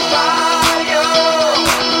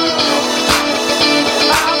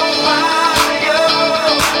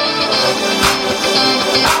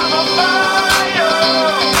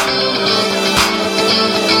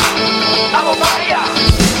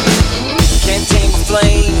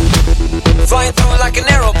 Flying through like an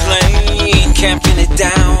aeroplane, can't pin it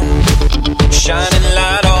down, shining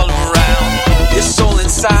light all around. Your soul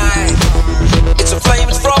inside, it's a flame,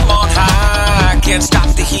 it's from on high. Can't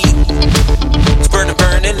stop the heat, it's burning,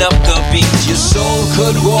 burning up the beat. Your soul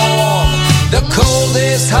could warm the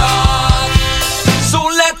coldest heart, so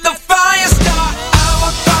let the fire start.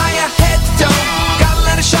 I'm on fire, head to toe, gotta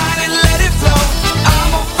let it shine and let it flow.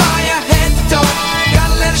 I'm on fire, head to toe,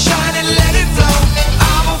 gotta let it shine and let it flow.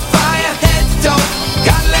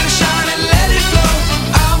 Gotta let it shine and let it flow.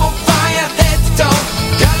 I'm on fire, head to toe.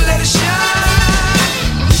 Gotta let it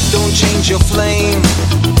shine. Don't change your flame.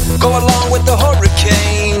 Go along with the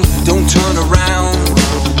hurricane. Don't turn around.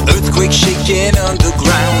 Earthquake shaking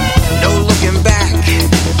underground. No looking back.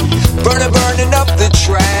 Burning up the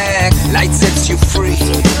track. Light sets you free.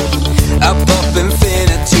 Up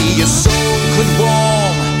infinity.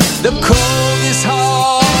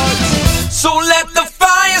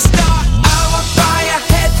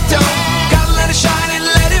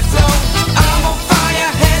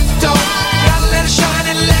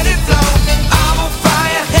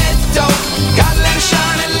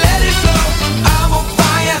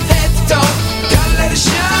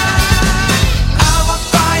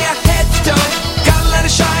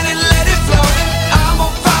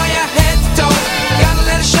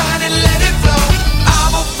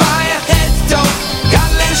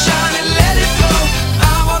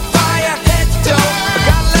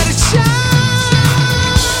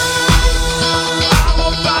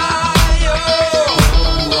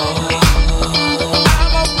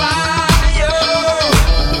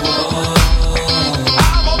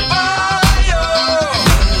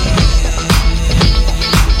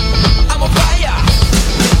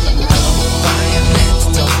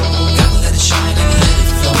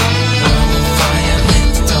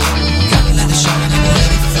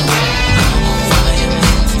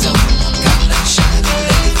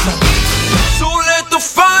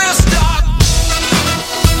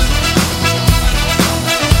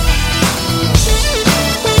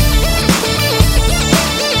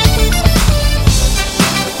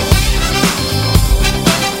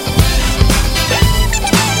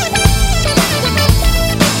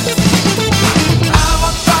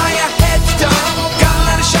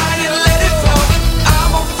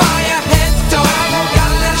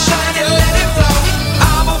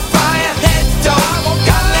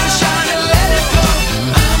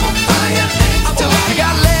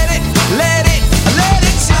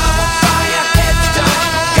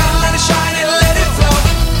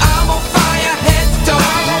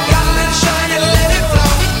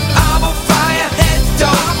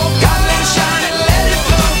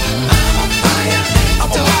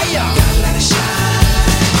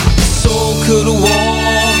 could've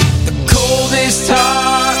warmed the coldest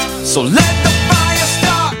heart. So let the fire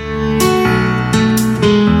start.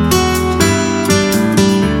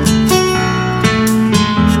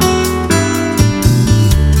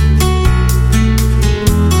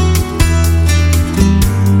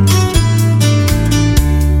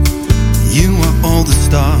 You are all the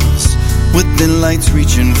stars with the lights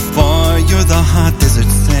reaching far. You're the hot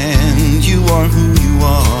desert sand. You are who you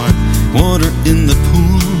are. Water in the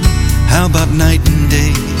pool. How about night and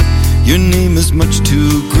day? Your name is much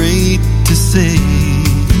too great to say.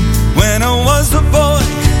 When I was a boy,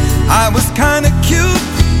 I was kinda cute,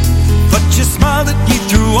 but you smiled at me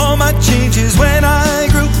through all my changes. When I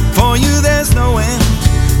grew, for you there's no end,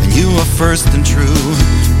 and you are first and true,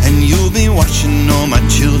 and you'll be watching all my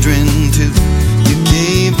children too. You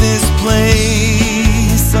gave this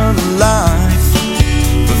place a life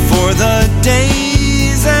before the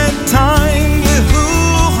days and time.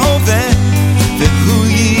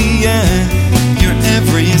 You're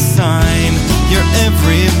every sign, you're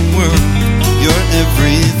every word, you're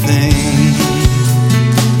everything.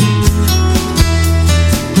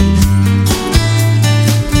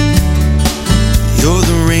 You're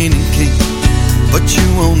the reigning king, but you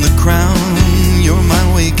own the crown. You're my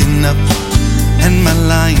waking up and my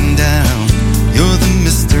lying down. You're the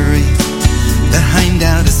mystery behind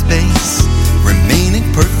outer space, remaining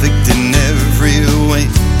perfect in every way.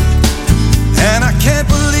 And I can't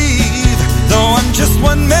believe, though I'm just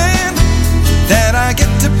one man, that I get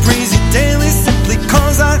to praise you daily simply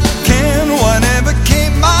cause I can. Whatever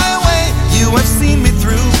came my way, you have seen me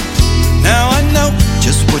through. Now I know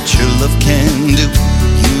just what your love can do.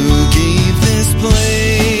 You gave this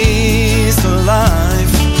place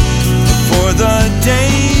alive before the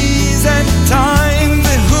days and time.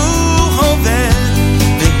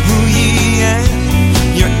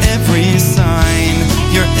 You're every sign,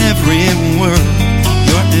 you're every word,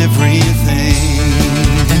 you're everything.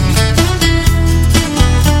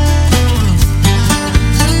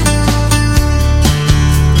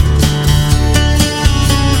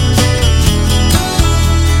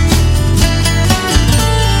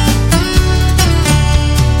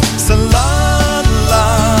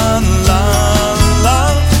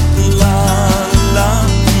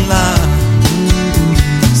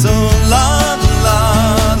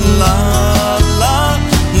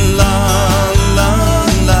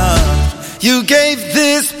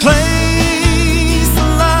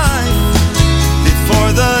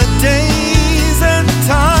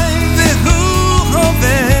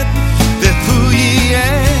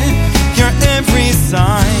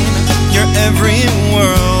 Every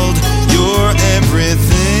world, you're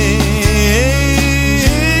everything.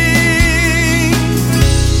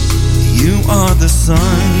 You are the sun,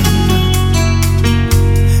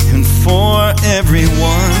 and for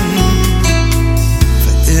everyone,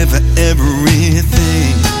 forever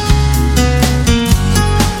everything.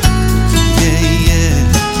 Yeah, yeah.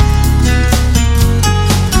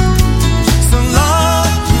 So la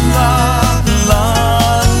la la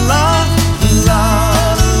la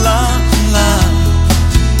la.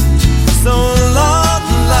 So la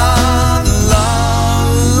la la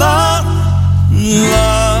la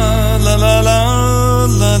la la la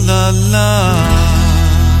la la la.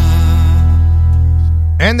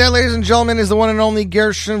 And that, ladies and gentlemen, is the one and only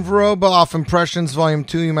Gershon Vorobov, Impressions Volume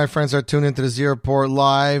 2. You, my friends, are tuned into the Z Report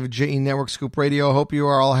Live, JE Network Scoop Radio. Hope you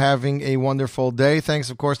are all having a wonderful day.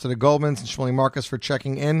 Thanks, of course, to the Goldmans and Shmuley Marcus for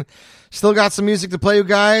checking in. Still got some music to play, you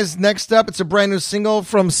guys. Next up, it's a brand new single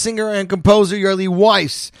from singer and composer Yerli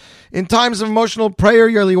Weiss. In times of emotional prayer,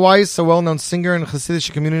 Yerli Weiss, a well-known singer in the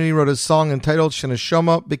Hasidic community, wrote a song entitled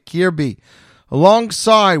Sheneshama Bekirbi,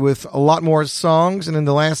 alongside with a lot more songs. And in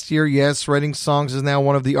the last year, yes, writing songs is now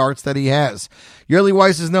one of the arts that he has. Yerli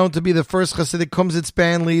Weiss is known to be the first Hasidic Kumsitz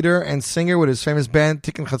band leader and singer with his famous band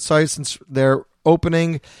Tikkun Chatzai since their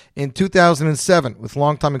opening in 2007. With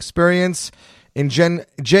long-time experience in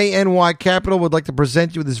JNY Capital, would like to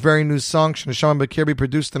present you with this very new song, Sheneshama Bekirbi,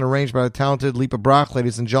 produced and arranged by the talented Lipa Brach.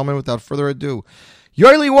 Ladies and gentlemen, without further ado,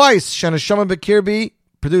 Yerli Weiss, Sheneshama Bekirbi,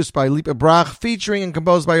 produced by Lipa Brach, featuring and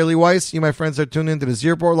composed by Yerli Weiss. You, my friends, are tuned into the Z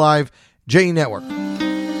Report Live, JE Network.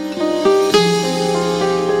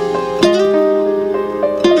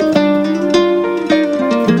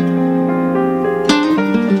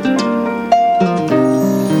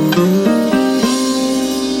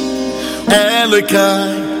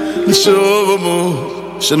 Elokai,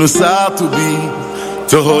 Neshomo, Shenusatu bi,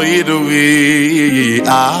 Tohoidu bi,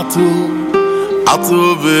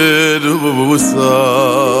 Atu bedu busa.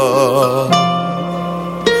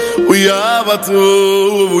 We have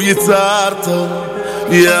to, we yitzarta,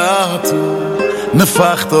 Yatu,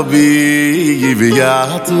 נפחת בי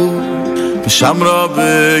ויעתו ושמרה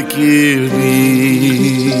בקרבי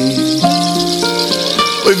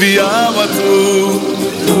אוי ויעמתו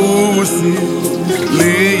פוסי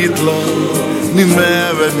ליתלה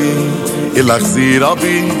נמבני אלחזיר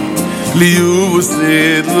אבי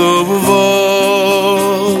ליוסד לבוא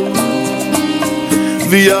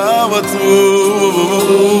ויעמתו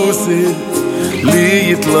פוסי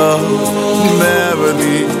ליתלה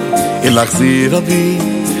נמבני אלחזיר אבי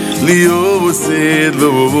ליוסד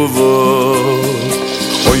לבוא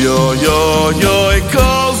אוי אוי אוי אוי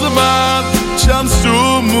כל זמן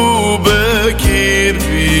שנסומו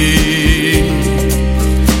בקרבי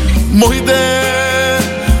מוידה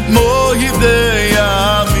מוידה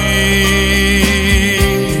ימי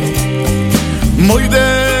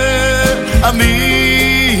מוידה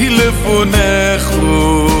אני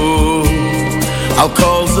לפונךו על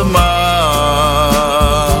כל זמן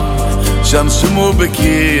שנסומו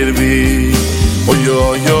בקרבי אוי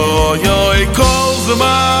אוי אוי אוי כל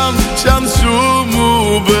זמן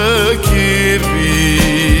שנסומו בקרבי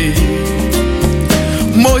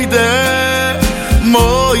מוידה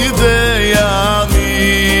מוידה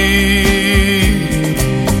ימי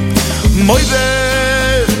מוידה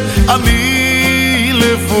אני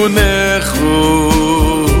לפונךו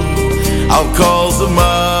על כל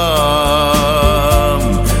זמן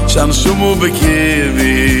שנסומו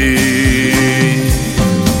בקרבי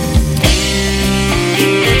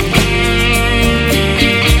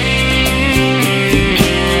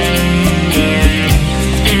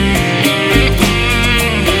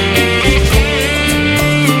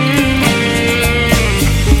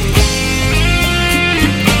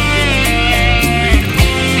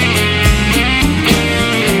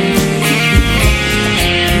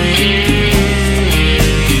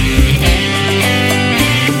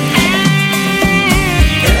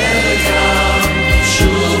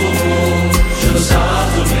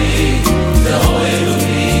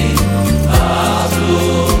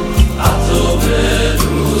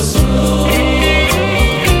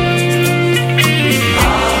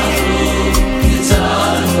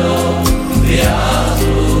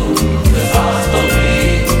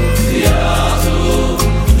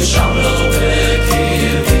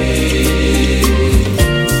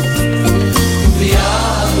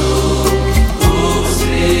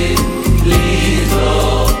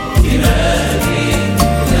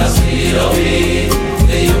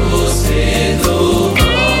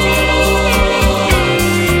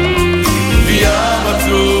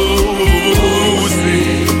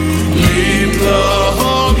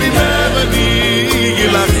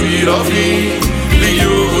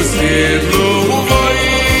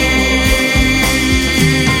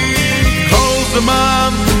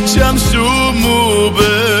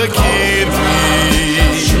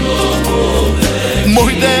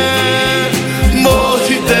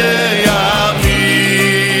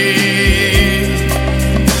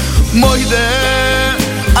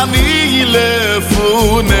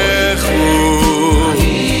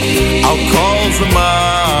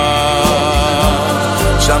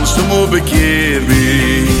שמו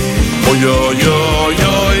בקרבי אוי אוי אוי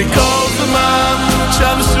אוי כל זמן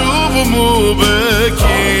שמו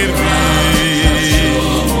בקרבי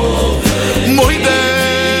מוידה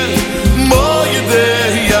מוידה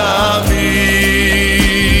ימי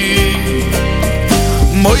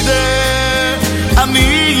מוידה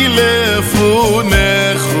אני לפונךו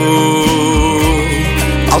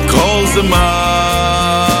על כל זמן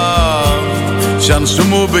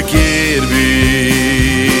שמו בקרבי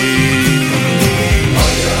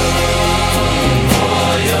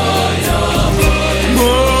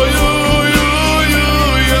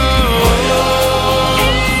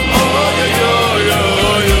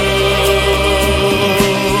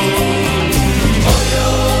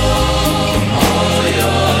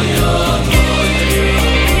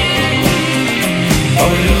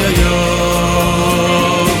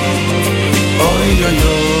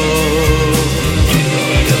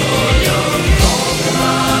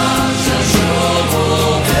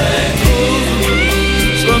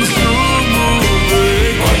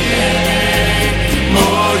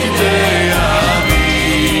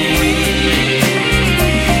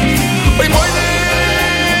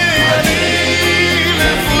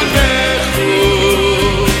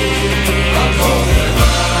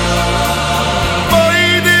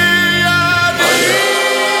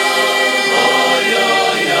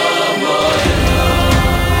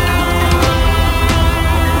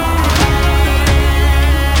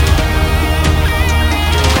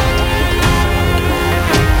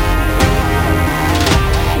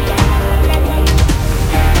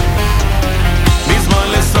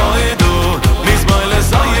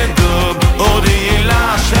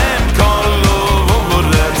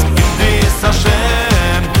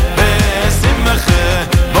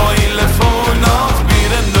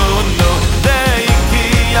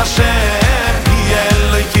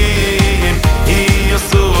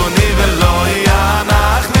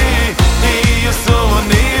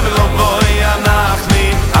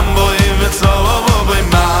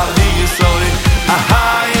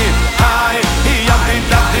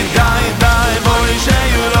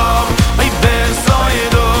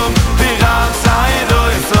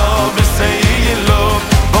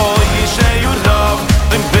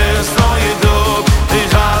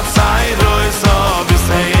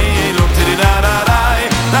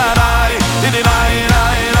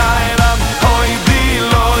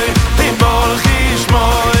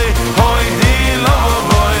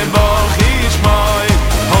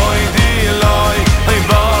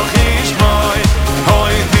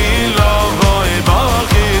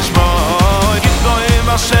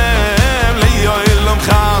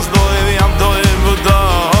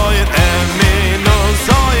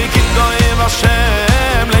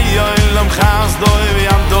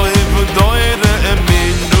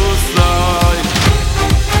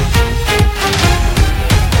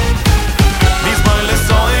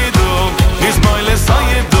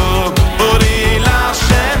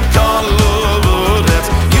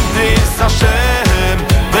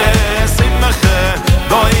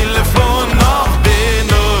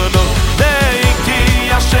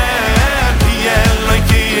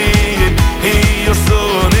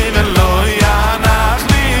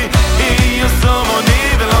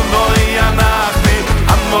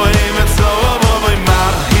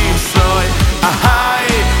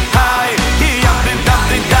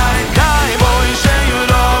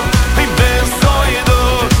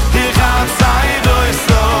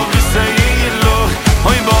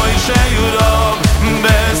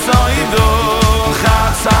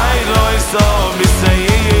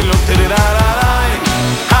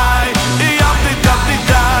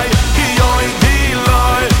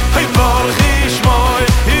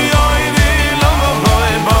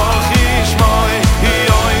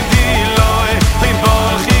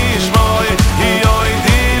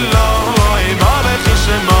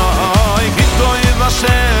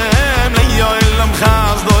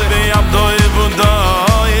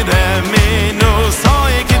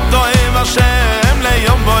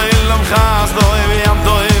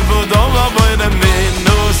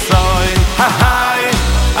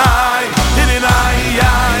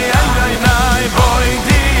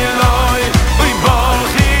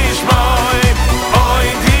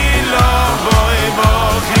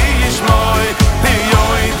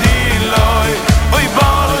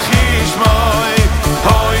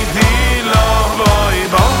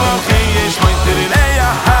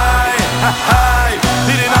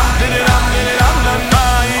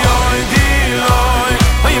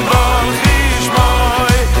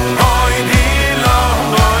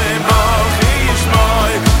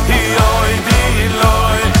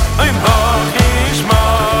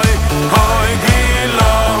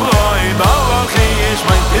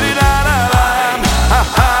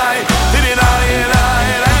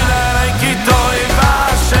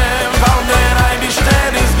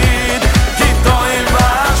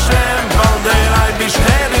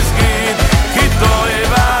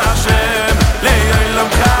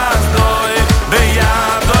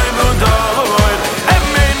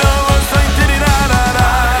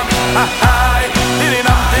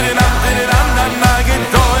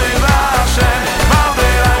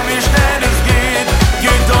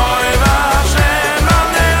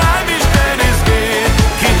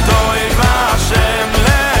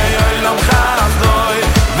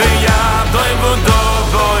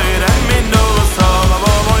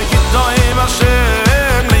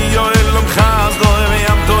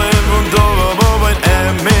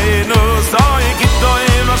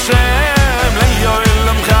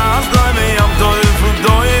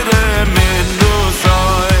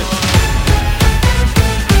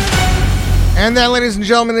And that, ladies and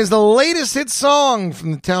gentlemen, is the latest hit song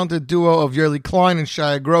from the talented duo of Yerli Klein and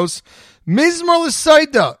Shia Gross, Mizmor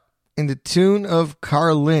L'Saida, in the tune of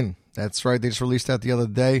Carlin. That's right, they just released that the other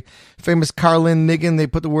day. Famous Carlin Niggin, they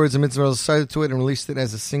put the words of Mizmor L'Saida to it and released it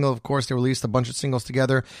as a single. Of course, they released a bunch of singles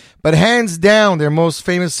together. But hands down, their most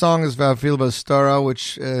famous song is Va'afil B'Stora,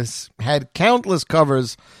 which had countless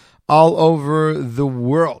covers all over the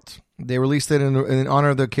world. They released it in honor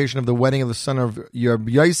of the occasion of the wedding of the son of Yerb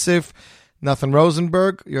Yosef, Nathan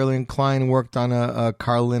Rosenberg. Yerli Klein worked on a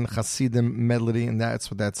Carlin Hasidim medley, and that's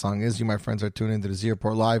what that song is. You, my friends, are tuned into the Z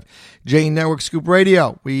Report Live, J Network Scoop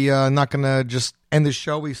Radio. We not going to just end the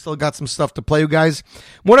show. We still got some stuff to play, you guys.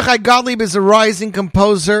 Mordechai Gottlieb is a rising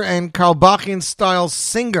composer and Karl Bachian-style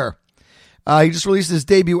singer. He just released his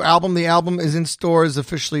debut album. The album is in stores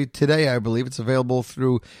officially today, I believe. It's available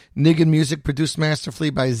through Niggin Music, produced masterfully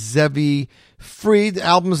by Zevi Fried. The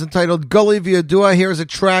album is entitled Gully V'Yadua. Here's a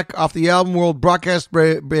track off the album World Broadcast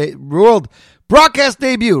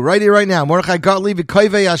debut, right here, right now. Mordechai Gottlieb,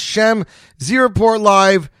 V'Koivei Hashem, Z Report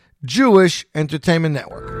Live, Jewish Entertainment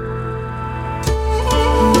Network.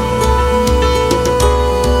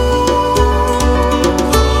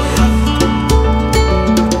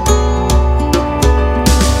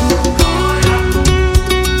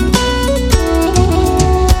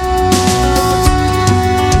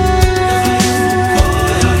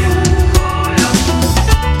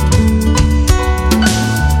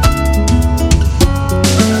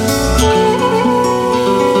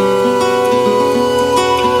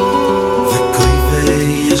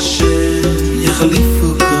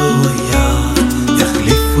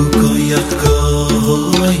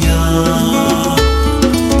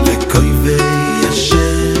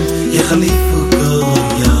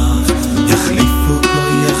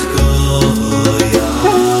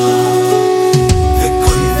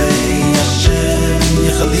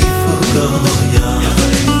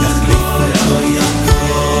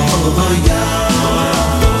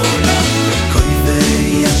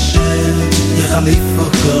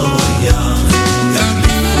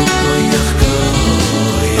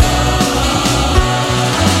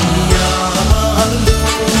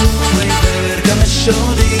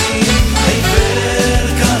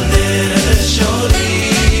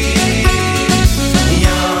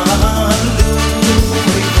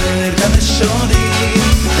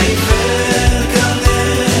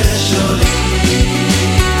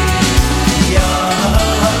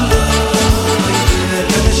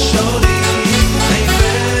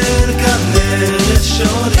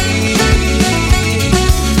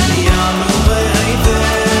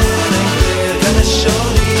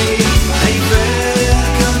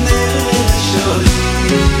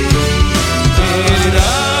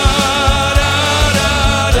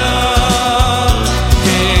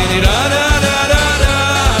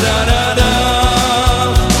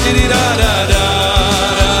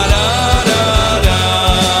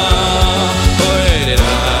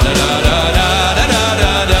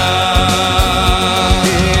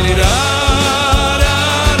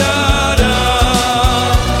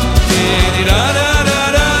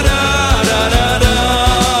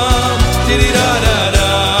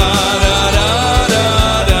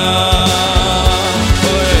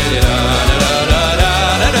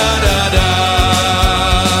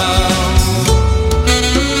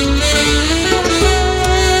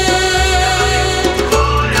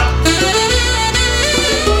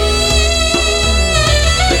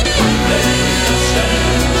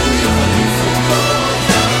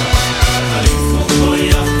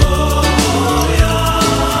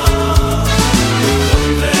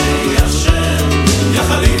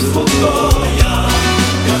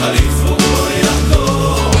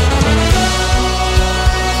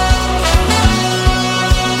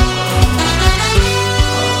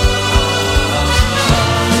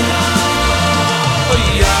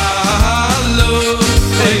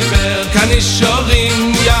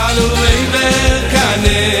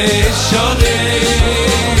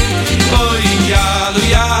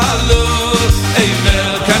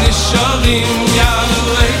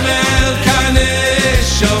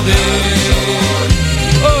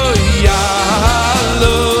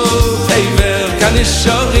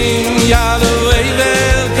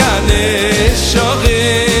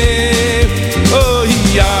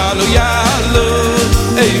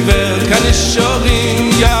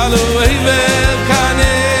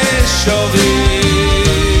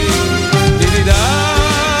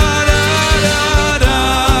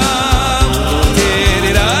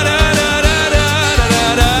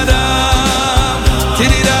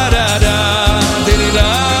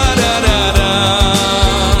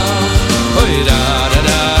 Da da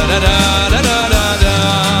da da da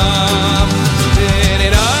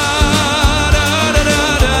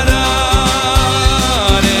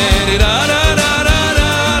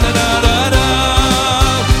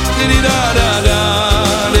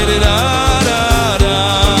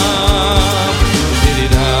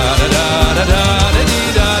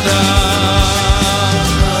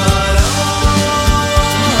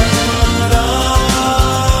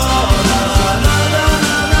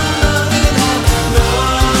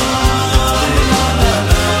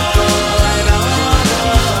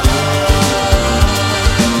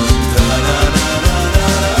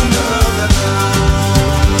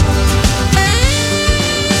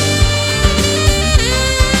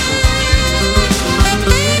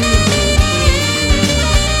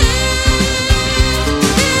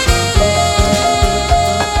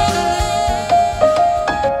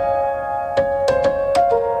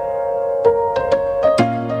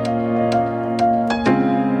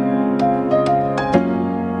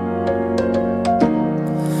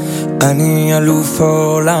אני אלוף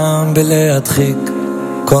העולם בלהדחיק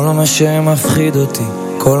כל מה שמפחיד אותי,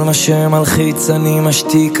 כל מה שמלחיץ אני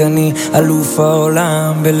משתיק. אני אלוף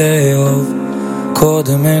העולם בלאהוב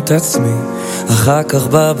קודם את עצמי, אחר כך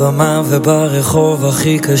בבמה וברחוב.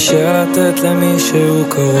 הכי קשה לתת למישהו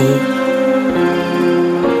קרוב.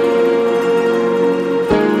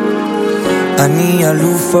 אני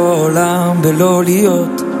אלוף העולם בלא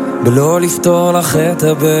להיות, בלא לפתור לך את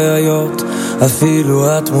הבעיות.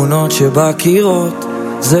 אפילו התמונות שבקירות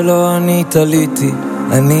זה לא אני תליתי,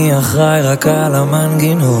 אני אחראי רק על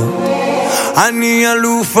המנגינות. אני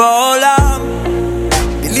אלוף העולם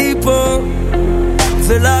בליפול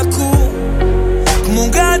ולקום כמו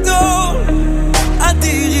גדול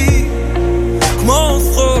אדירי, כמו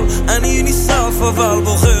חול. אני נשרף אבל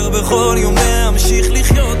בוחר בכל יום להמשיך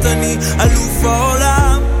לחיות. אני אלוף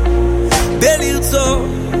העולם בלרצות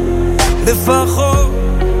לפחות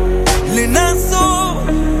לנסות.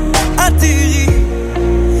 אדירי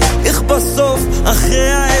איך בסוף אחרי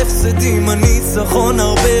ההפסדים הניצחון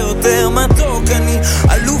הרבה יותר מתוק. אני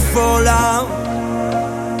אלוף העולם.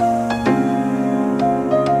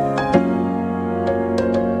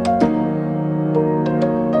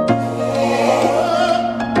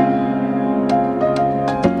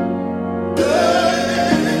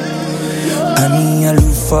 אני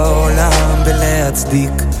אלוף העולם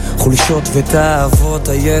בלהצדיק חולשות ותאוות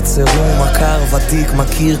היצר. הוא מכר ותיק,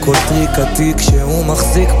 מכיר כל טריק עתיק שהוא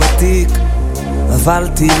מחזיק בתיק. אבל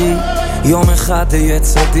תראי, יום אחד יהיה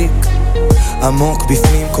צדיק. עמוק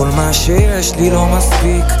בפנים כל מה שיש לי לא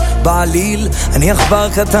מספיק. בעליל, אני אחבר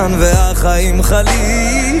קטן והחיים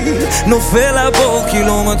חליל. נופל הבור כי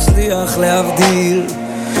לא מצליח להבדיל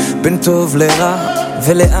בין טוב לרע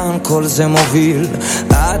ולאן כל זה מוביל.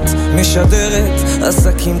 את משדרת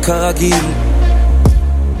עסקים כרגיל,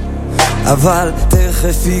 אבל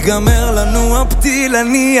תכף ייגמר לנו הפתיל.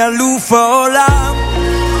 אני אלוף העולם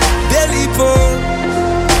בליפול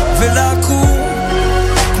ולקום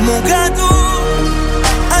כמו גדול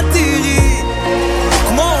אדירי,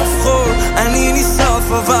 כמו חול. אני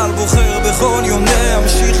נשרף אבל בוחר בכל יום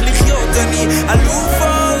להמשיך לחיות. אני אלוף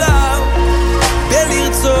העולם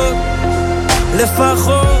בלרצות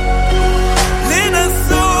לפחות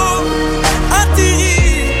לנסות.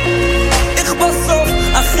 אדירי איך בסוף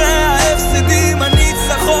אחרי ההפסדים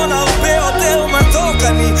הניצחון הרבה יותר מתוק.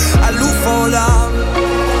 אני אלוף העולם.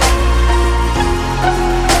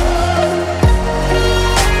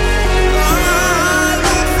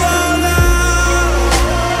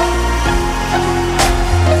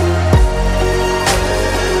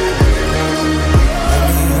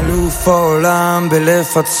 העולם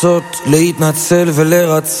בלפצות, להתנצל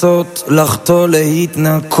ולרצות, לחטוא,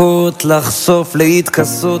 להתנקות, לחשוף,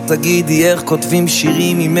 להתכסות. תגידי איך כותבים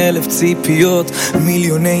שירים עם 1000 ציפיות,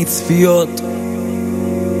 מיליוני צפיות.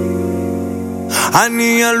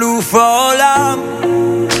 אני אלוף העולם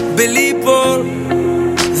בליפול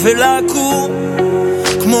ולקום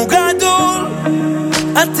כמו גדול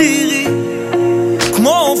אדירי,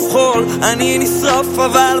 כמו חול. אני נשרף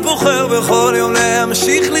אבל בוחר בכל יום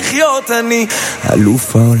להמשיך לחיות. אני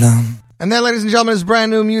אלוף העולם. And that, ladies and gentlemen, is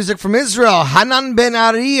brand new music from Israel. Hanan Ben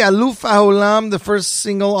Ari, Aluf Ha'olam, the first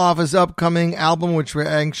single off his upcoming album, which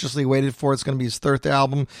we're anxiously waited for. It's going to be his third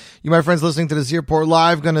album. You, my friends, listening to the Zierport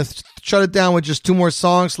Live, going to shut it down with just 2 more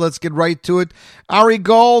songs. So let's get right to it. Ari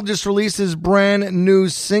Gold just released his brand new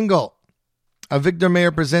single. Victor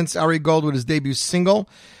Mayer presents Ari Gold with his debut single.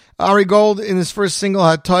 Ari Gold, in his first single,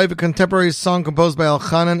 Hatoiv, a contemporary song composed by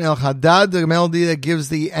Elchanan El Haddad, a melody that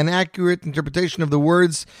gives an accurate interpretation of the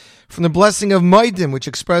words from the blessing of Maidim, which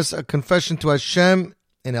express a confession to Hashem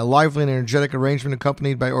in a lively and energetic arrangement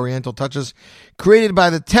accompanied by oriental touches, created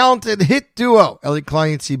by the talented hit duo Eli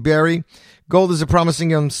Klein and Yitzi Berry. Gold is a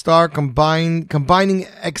promising young star, combining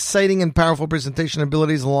exciting and powerful presentation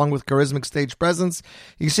abilities along with charismatic stage presence.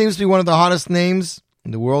 He seems to be one of the hottest names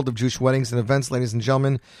in the world of Jewish weddings and events, ladies and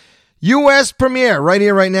gentlemen. U.S. premiere, right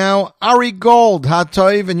here, right now. Ari Gold,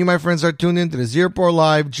 Hatoiv, and you, my friends, are tuned in to the Zierpor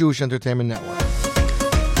Live Jewish Entertainment Network.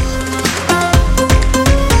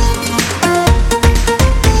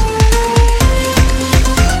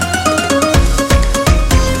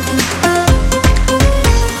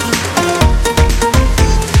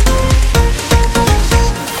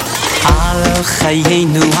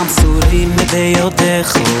 חיינו המסורים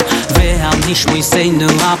ביודך ועל נשמויסנו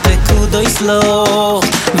הפקודו יסלוח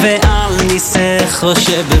ועל ניסך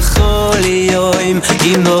שבכל יום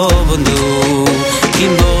ימונו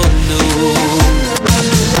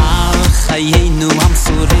על חיינו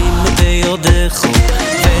המסורים ביודך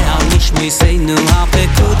ועל נשמויסנו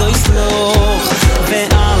הפקודו יסלוח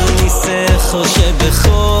ועל ניסך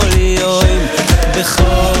שבכל יום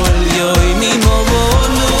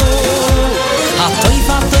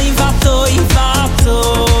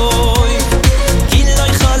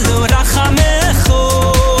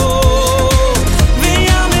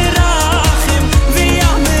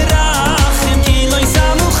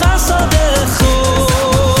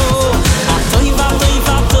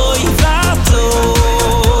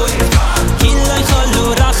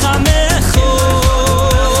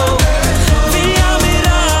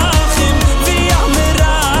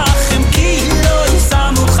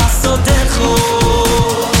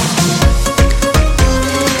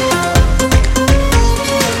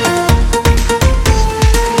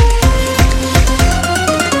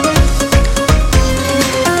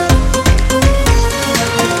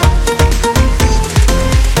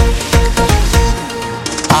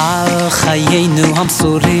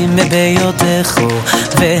המסורים ביודךו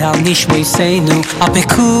ועל נשמויסנו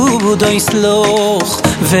הפקוד יסלוח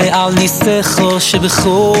ועל ניסתךו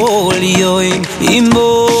שבכל יום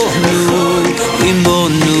עמנו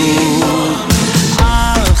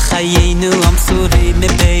על חיינו המסורים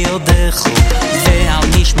ביודךו ועל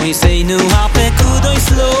נשמויסנו הפקוד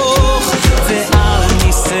יסלוח ועל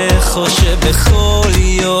ניסתךו שבכל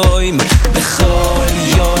יום ויום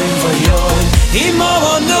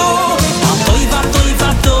עמנו טוי וטוי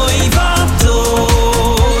וטוי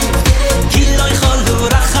וטוי כי לא יכולו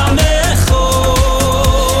רחמך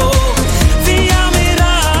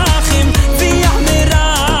ויאמרחם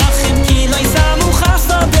כי לא ישמו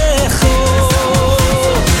חסדך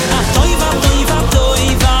טוי וטוי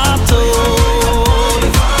וטוי וטוי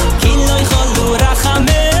כי לא יכולו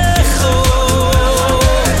רחמך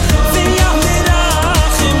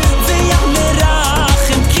ויאמרחם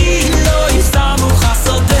כי לא ישמו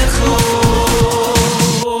חסדך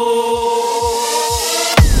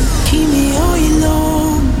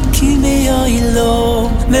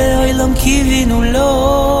Me'oilom kivinu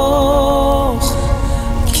loch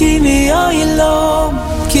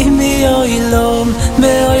Ki me'oilom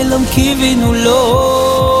Me'oilom kivinu loch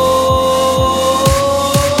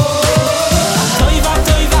Toy va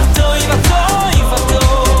toy va toy va toy va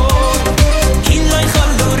toy Ki lo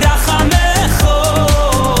yicholu rachamecho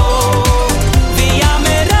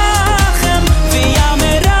V'yamerachem Ki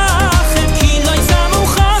lo yisamu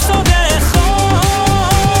chasodecho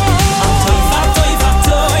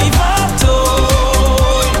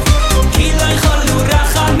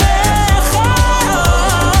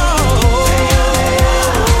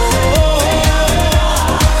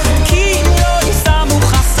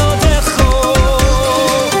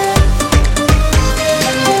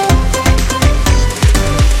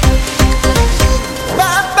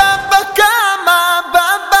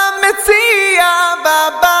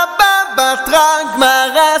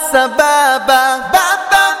סבבה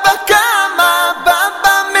בבא כמה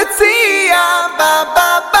בבא מציע בבא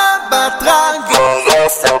בטרנק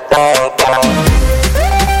סבבה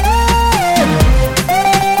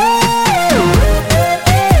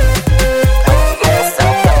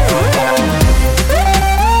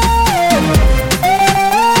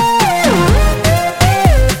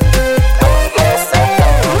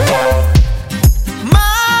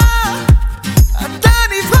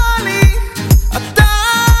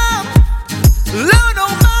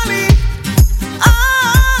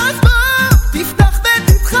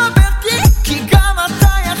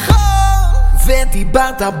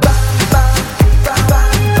דיברת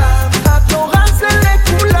התורה זה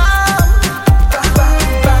לכולם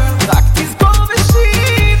רק תזכור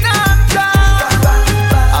ושיננת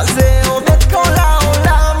אז זה עובד כל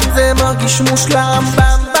העולם זה מרגיש מושלם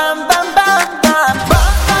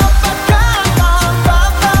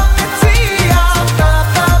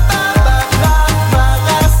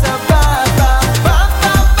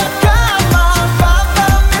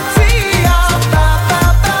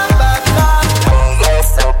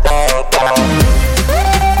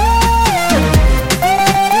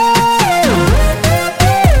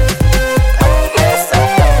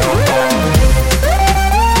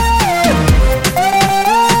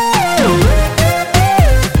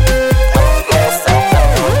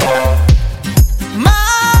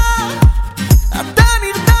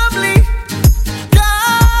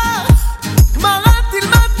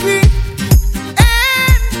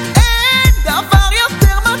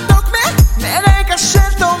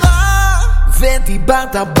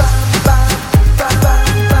דיברת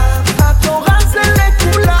התורה זה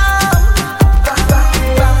לכולם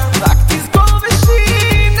רק תזכור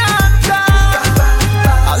ושיננת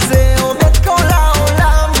אז זה עובד כל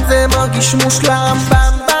העולם זה מרגיש מושלם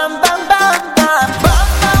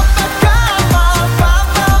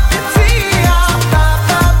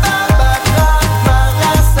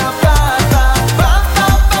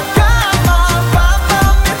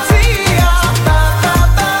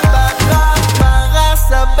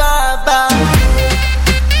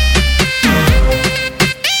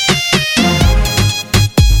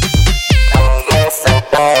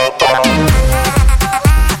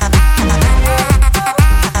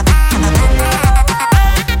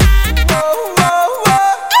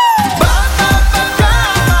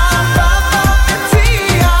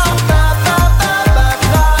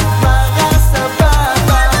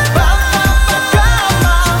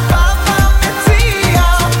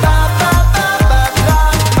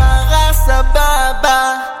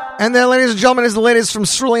And then, ladies and gentlemen, is the latest from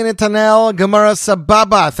Sruli Netanel, Gemara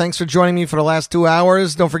Sababa. Thanks for joining me for the last 2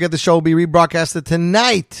 hours. Don't forget the show will be rebroadcasted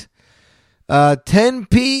tonight 10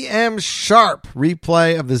 p.m. sharp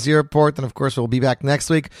replay of the Z Report. And of course, we'll be back next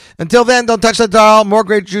week. Until then, don't touch the dial. More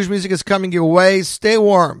great Jewish music is coming your way. Stay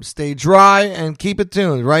warm, stay dry, and keep it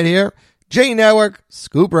tuned right here. J Network,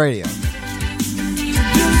 Scoop Radio.